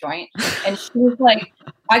smoked a joint, and she's like,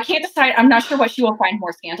 I can't decide. I'm not sure what she will find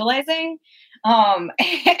more scandalizing. And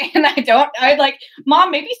I like, Mom,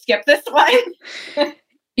 maybe skip this one.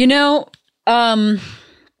 You know,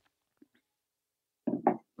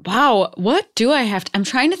 wow, what do I have to, I'm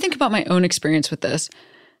trying to think about my own experience with this.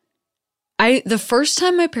 The first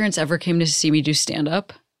time my parents ever came to see me do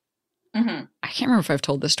stand-up, I can't remember if I've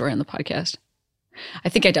told this story on the podcast. I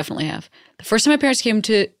think I definitely have. The first time my parents came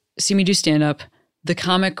to see me do stand-up, the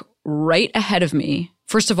comic right ahead of me,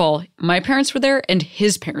 first of all, my parents were there and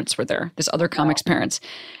his parents were there, this other comic's parents.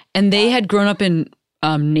 And they had grown up in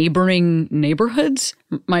neighboring neighborhoods,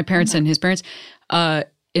 my parents and his parents,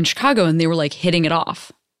 in Chicago, and they were like hitting it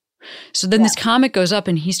off. So then this comic goes up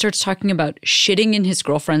and he starts talking about shitting in his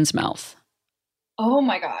girlfriend's mouth. Oh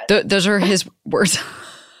my God. Those are his words.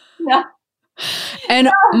 No.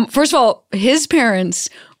 And first of all, his parents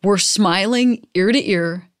were smiling ear to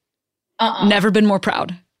ear. Never been more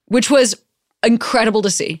proud, which was incredible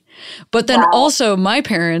to see. But then also my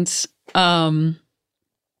parents also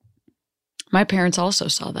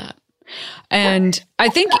saw that. And I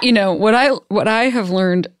think, you know, what I have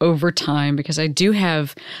learned over time, because I've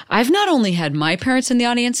not only had my parents in the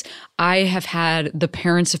audience, I have had the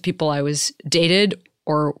parents of people I was dated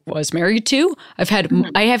or was married to.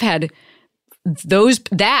 I have had those,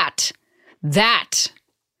 that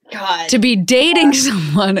God. to be dating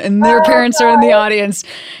someone and their parents are in the audience.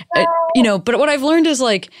 But what I've learned is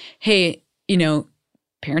like, hey,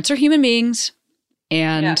 parents are human beings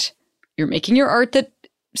and you're making your art that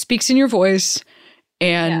speaks in your voice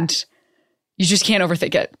and you just can't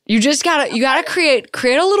overthink it. You gotta create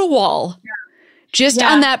a little wall just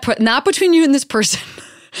on that, not between you and this person.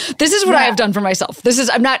 This is what I have done for myself.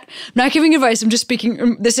 I'm not giving advice. I'm just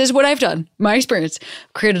speaking. This is what I've done. My experience.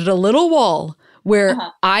 Created a little wall where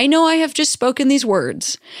I know I have just spoken these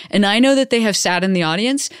words and I know that they have sat in the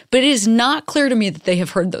audience, but it is not clear to me that they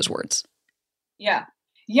have heard those words. Yeah.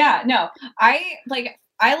 Yeah. No, I like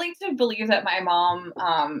to believe that my mom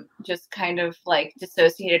just kind of like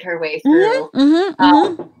dissociated her way through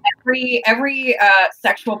every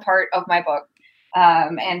sexual part of my book.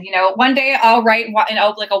 And one day I'll write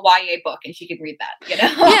like a YA book and she could read that,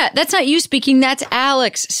 Yeah, that's not you speaking, that's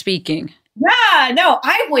Alex speaking. Yeah, no,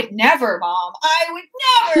 I would never, Mom. I would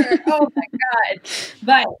never. Oh my God.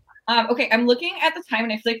 But okay, I'm looking at the time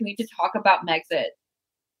and I feel like we need to talk about Megxit.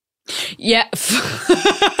 Yeah.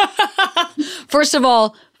 First of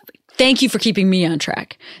all, thank you for keeping me on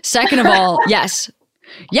track. Second of all, yes.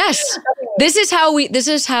 This is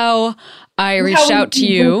how I reached out to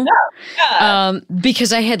you.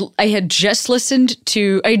 Because I had just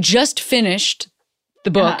I just finished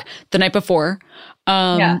the book the night before.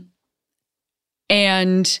 And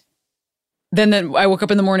then I woke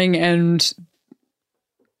up in the morning and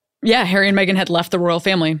Harry and Meghan had left the royal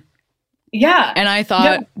family. Yeah. And I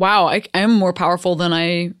thought, wow, I am more powerful than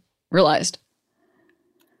I realized.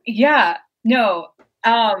 Yeah. No.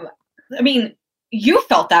 I mean, you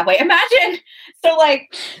felt that way. Imagine. So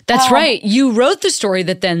like. That's right. You wrote the story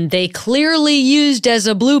that then they clearly used as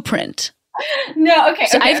a blueprint. No. Okay.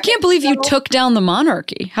 So I can't believe you took down the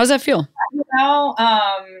monarchy. How's that feel?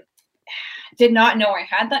 Did not know I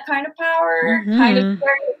had that kind of power. Kind of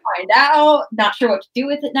scared to find out. Not sure what to do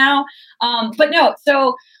with it now. But no.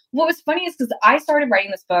 So what was funny is because I started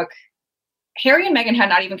writing this book, Harry and Meghan had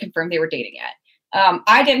not even confirmed they were dating yet.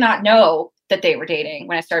 I did not know that they were dating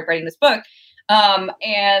when I started writing this book.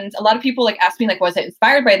 And a lot of people like asked me like, was it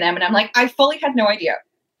inspired by them? And I'm like, I fully had no idea.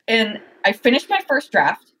 And I finished my first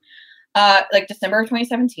draft, like December of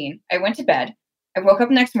 2017. I went to bed. I woke up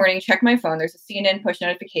the next morning, checked my phone. There's a CNN push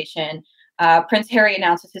notification. Prince Harry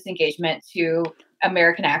announces his engagement to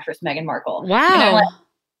American actress Meghan Markle. Wow. And I'm like,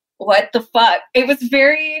 what the fuck? It was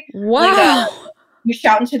very like you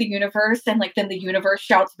shout into the universe and like then the universe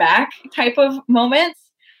shouts back type of moments.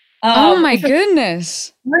 Oh my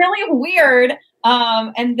goodness. Really weird.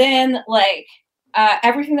 And then like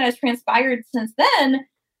everything that has transpired since then,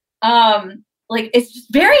 like it's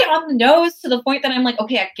just very on the nose to the point that I'm like,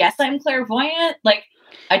 okay, I guess I'm clairvoyant. Like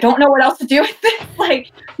I don't know what else to do with this.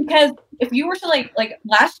 Like, because if you were to like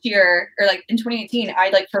last year or like in 2018, I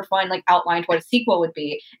like for fun, like outlined what a sequel would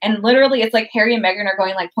be. And literally it's like Harry and Meghan are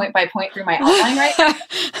going like point by point through my outline right now.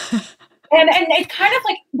 And it's kind of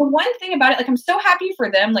like the one thing about it, like I'm so happy for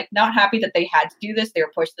them, like not happy that they had to do this. They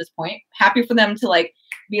were pushed to this point. Happy for them to like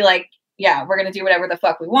be like, yeah, we're going to do whatever the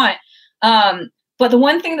fuck we want. But the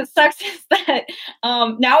one thing that sucks is that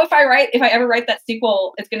now if I ever write that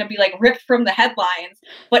sequel, it's going to be like ripped from the headlines.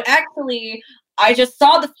 But actually, I just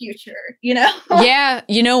saw the future, Yeah,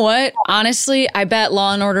 you know what? Honestly, I bet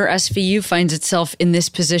Law and Order SVU finds itself in this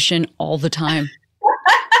position all the time.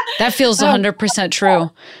 That feels 100% true.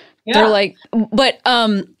 Yeah. They're like, but,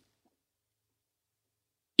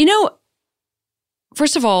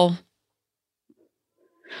 first of all,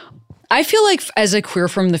 I feel like as a queer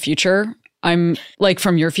from the future, I'm like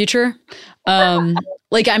from your future.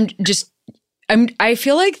 Like I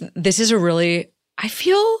feel like this is I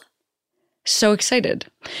feel so excited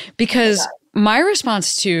because my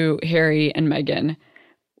response to Harry and Meghan,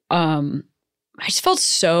 I just felt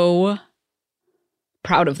so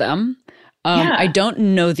proud of them. I don't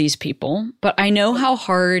know these people, but I know how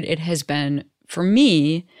hard it has been for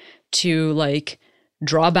me to like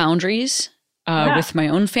draw boundaries with my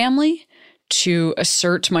own family, to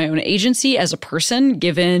assert my own agency as a person,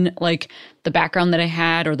 given like the background that I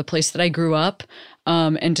had or the place that I grew up,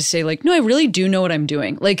 and to say like, no, I really do know what I'm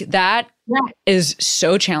doing. Like that is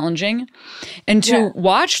so challenging. And to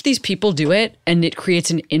watch these people do it and it creates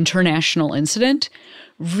an international incident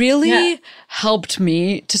really helped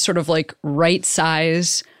me to sort of like right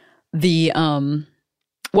size the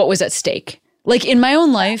what was at stake. Like in my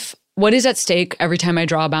own life, what is at stake every time I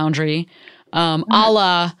draw a boundary, a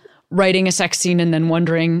la writing a sex scene and then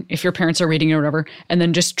wondering if your parents are reading it or whatever, and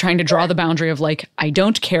then just trying to draw the boundary of like, I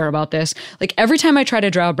don't care about this. Like every time I try to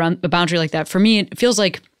draw a boundary like that, for me, it feels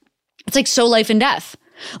like it's like so life and death.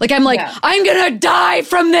 Like, I'm like, Yeah. I'm going to die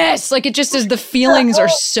from this. Like, it just is, the feelings are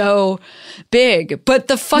so big. But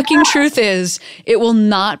the fucking truth is, it will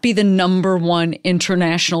not be the number one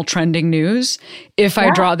international trending news if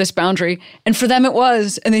I draw this boundary. And for them, it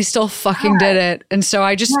was. And they still fucking did it. And so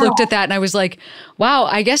I just looked at that and I was like, wow,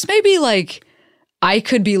 I guess maybe like I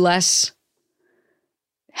could be less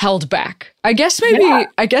held back. I guess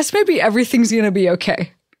maybe everything's going to be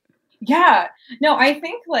okay. Yeah. No, I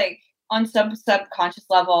think like on some subconscious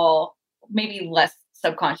level, maybe less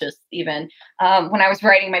subconscious even, when I was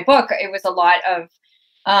writing my book, it was a lot of,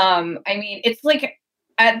 I mean, it's like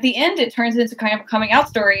at the end, it turns into kind of a coming out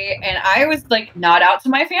story. And I was like not out to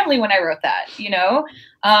my family when I wrote that, you know,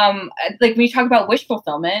 like when you talk about wish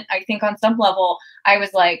fulfillment, I think on some level, I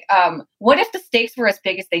was like, what if the stakes were as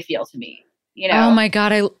big as they feel to me? You know? Oh my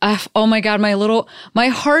God. Oh my God. My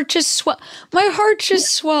heart just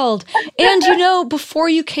swelled. And you know, before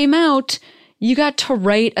you came out, you got to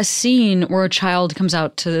write a scene where a child comes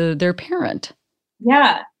out to their parent.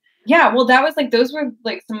 Yeah. Yeah. Well, that was like, those were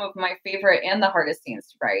like some of my favorite and the hardest scenes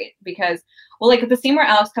to write because, well, like the scene where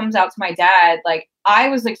Alex comes out to my dad, like I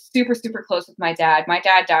was like super, super close with my dad. My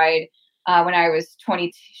dad died when I was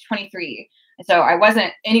 23. So I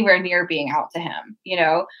wasn't anywhere near being out to him, you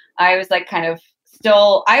know. I was like I was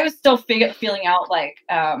still feeling out like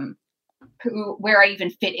where I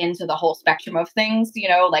even fit into the whole spectrum of things, you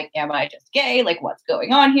know, like, am I just gay? Like, what's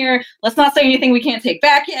going on here? Let's not say anything we can't take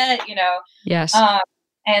back yet, you know? Yes.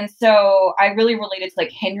 And so I really related to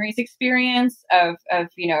like Henry's experience of,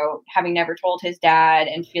 you know, having never told his dad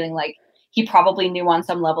and feeling like he probably knew on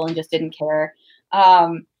some level and just didn't care.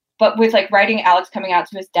 But with like writing Alex coming out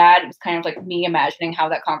to his dad, it was kind of like me imagining how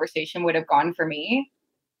that conversation would have gone for me,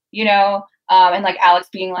 you know, and like Alex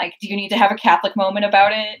being like, do you need to have a Catholic moment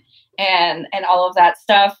about it? And all of that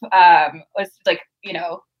stuff was like, you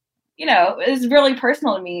know, it was really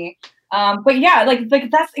personal to me. But yeah, like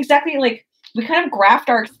that's exactly like we kind of graft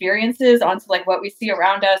our experiences onto like what we see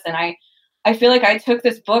around us. And I feel like I took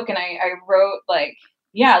this book and I wrote like,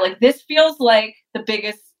 yeah, like this feels like the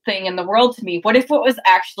biggest thing in the world to me. What if it was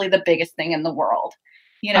actually the biggest thing in the world?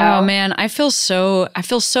 You know? Oh man, I feel so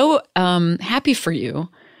happy for you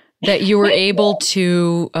that you were able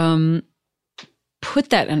to put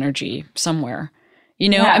that energy somewhere. You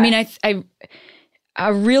know, I mean, I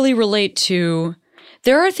really relate to.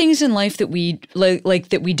 There are things in life that we like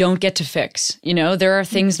that we don't get to fix. You know, there are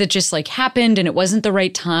things that just like happened and it wasn't the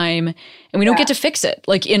right time, and we don't get to fix it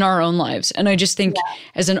like in our own lives. And I just think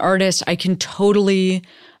as an artist, I can totally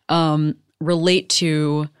relate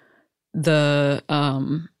to the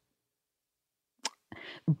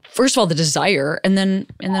first of all the desire, and then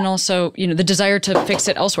also, you know, the desire to fix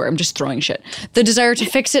it elsewhere. I'm just throwing shit. The desire to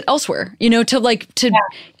fix it elsewhere, you know, to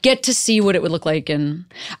get to see what it would look like. And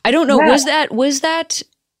I don't know, was that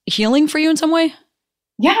healing for you in some way?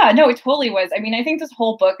 Yeah, no, it totally was. I mean, I think this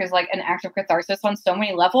whole book is like an act of catharsis on so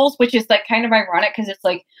many levels, which is like kind of ironic because it's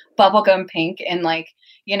like bubblegum pink and like,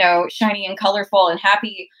 you know, shiny and colorful and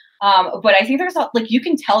happy. But I think there's like, you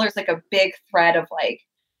can tell there's like a big thread of like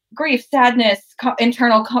grief, sadness,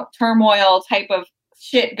 internal turmoil type of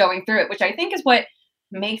shit going through it, which I think is what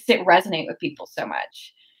makes it resonate with people so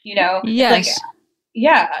much, you know? Yes. Like,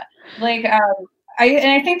 yeah. Like,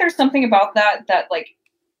 I think there's something about that like,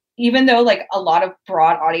 even though like a lot of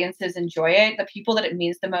broad audiences enjoy it, the people that it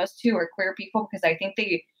means the most to are queer people, because I think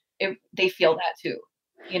they feel that too,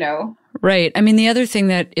 you know? Right. I mean, the other thing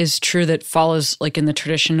that is true that follows like in the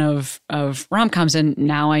tradition of rom-coms, and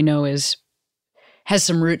now I know has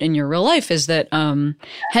some root in your real life, is that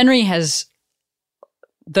Henry has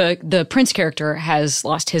the Prince character has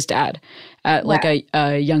lost his dad at like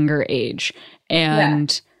a younger age.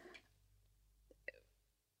 And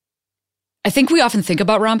I think we often think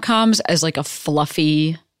about rom-coms as like a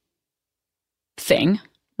fluffy thing,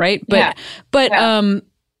 right? But I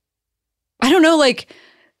don't know, like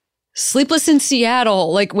Sleepless in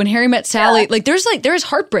Seattle, like When Harry Met Sally, like there's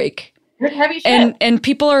heartbreak. There's heavy shit. And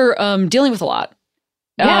people are dealing with a lot.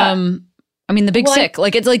 I mean, The Big Sick,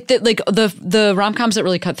 like it's like the rom-coms that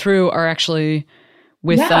really cut through are actually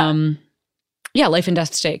with life and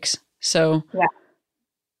death stakes. So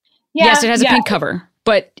yes, it has a pink cover,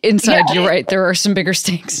 but inside, you're right, there are some bigger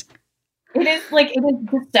stakes. It is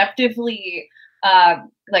deceptively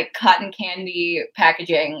like cotton candy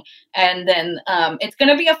packaging, and then it's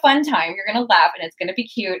gonna be a fun time. You're gonna laugh and it's gonna be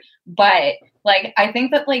cute, but like I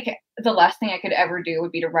think that like the last thing I could ever do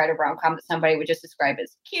would be to write a rom-com that somebody would just describe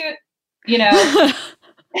as cute, you know.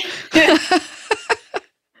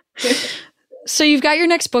 So you've got your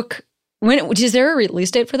next book. When is there a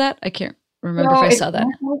release date for that? I can't remember if I saw that.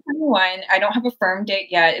 2021. I don't have a firm date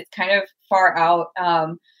yet. It's kind of far out.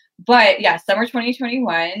 But yeah, summer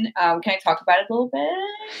 2021. Can I talk about it a little bit?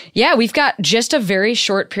 Yeah, we've got just a very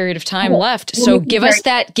short period of time left. So give us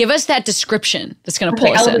that description that's going to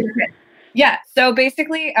pull us in. Yeah. So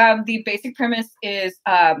basically, the basic premise is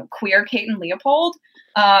queer Kate and Leopold.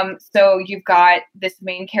 So you've got this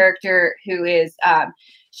main character who is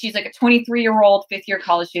she's like a 23-year-old fifth-year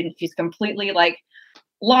college student. She's completely like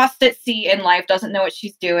lost at sea in life, doesn't know what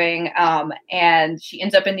she's doing. And she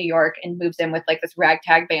ends up in New York and moves in with like this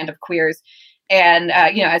ragtag band of queers. And,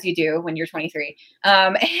 as you do when you're 23.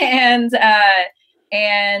 And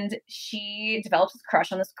she develops this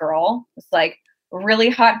crush on this girl, this like really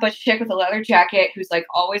hot butch chick with a leather jacket who's like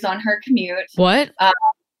always on her commute. What?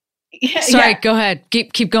 Sorry, go ahead.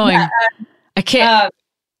 Keep going. Yeah, I can't.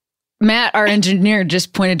 Matt, our engineer,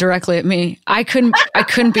 just pointed directly at me. I couldn't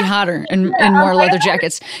be hotter in more leather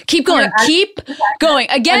jackets. Keep going. Keep going.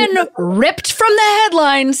 Again, ripped from the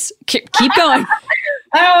headlines. Keep going.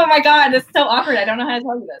 Oh my God, this is so awkward. I don't know how to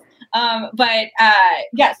tell you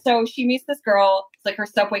this. So she meets this girl. It's like her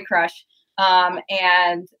subway crush.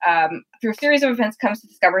 And through a series of events comes to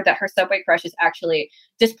discover that her subway crush is actually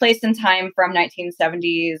displaced in time from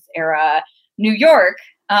 1970s era New York.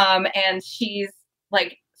 And she's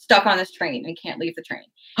like stuck on this train and can't leave the train.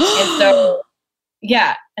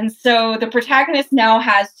 And so the protagonist now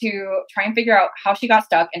has to try and figure out how she got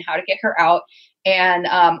stuck and how to get her out. And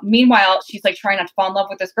meanwhile, she's like trying not to fall in love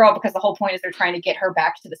with this girl because the whole point is they're trying to get her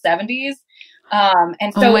back to the 70s.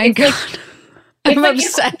 And so God. I'm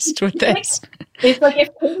obsessed with this. It's like if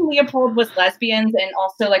Kate and Leopold was lesbians and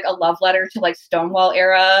also like a love letter to like Stonewall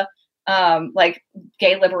era, like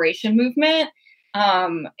gay liberation movement.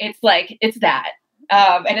 It's that.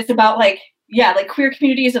 And it's about like queer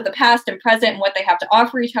communities of the past and present and what they have to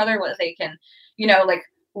offer each other, what they can, like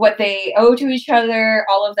what they owe to each other,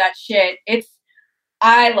 all of that shit.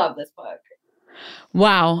 I love this book.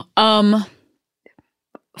 Wow.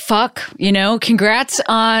 Congrats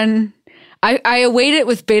on, I await it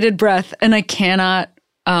with bated breath and I can't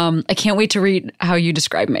wait to read how you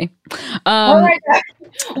describe me. Oh my God.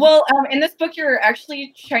 Well, in this book, you're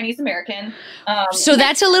actually Chinese American. So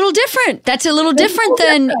that's a little different. That's a little different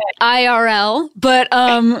than IRL. But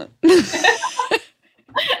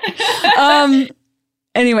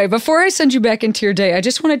anyway, before I send you back into your day, I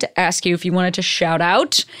just wanted to ask you if you wanted to shout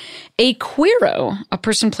out a queero, a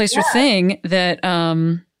person, place, or thing that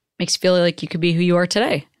makes you feel like you could be who you are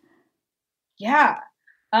today. Yeah.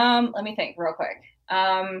 Let me think real quick.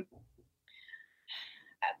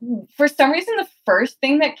 For some reason, the first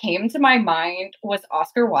thing that came to my mind was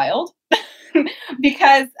Oscar Wilde,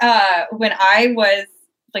 because when I was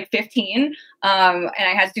like 15 and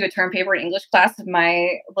I had to do a term paper in English class in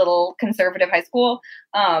my little conservative high school,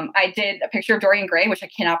 I did a picture of Dorian Gray, which I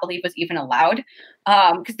cannot believe was even allowed,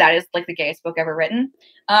 because that is like the gayest book ever written.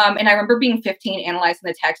 And I remember being 15, analyzing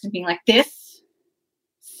the text and being like, this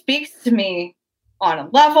speaks to me on a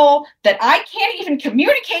level that I can't even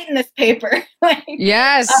communicate in this paper.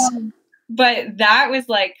 Yes. But that was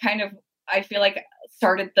like kind of, I feel like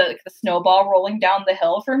started the snowball rolling down the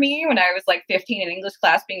hill for me when I was like 15 in English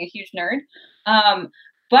class, being a huge nerd.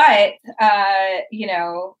 But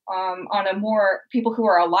on a more people who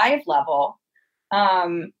are alive level,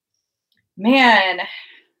 man,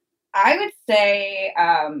 I would say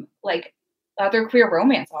like other queer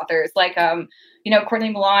romance authors like Courtney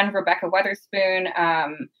Milan, Rebecca Weatherspoon,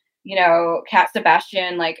 Kat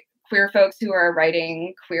Sebastian, like queer folks who are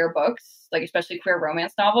writing queer books, like especially queer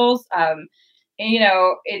romance novels.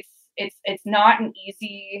 It's not an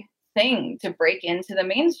easy thing to break into the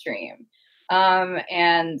mainstream.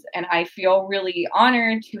 And I feel really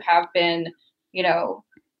honored to have been,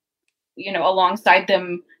 alongside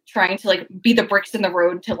them trying to like be the bricks in the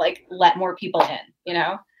road to like let more people in,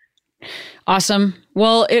 Awesome.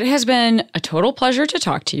 Well, it has been a total pleasure to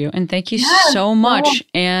talk to you, and thank you so much.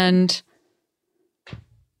 And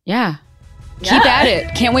keep at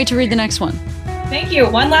it. Can't wait to read the next one. Thank you.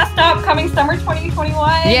 One last stop coming summer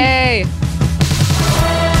 2021. Yay.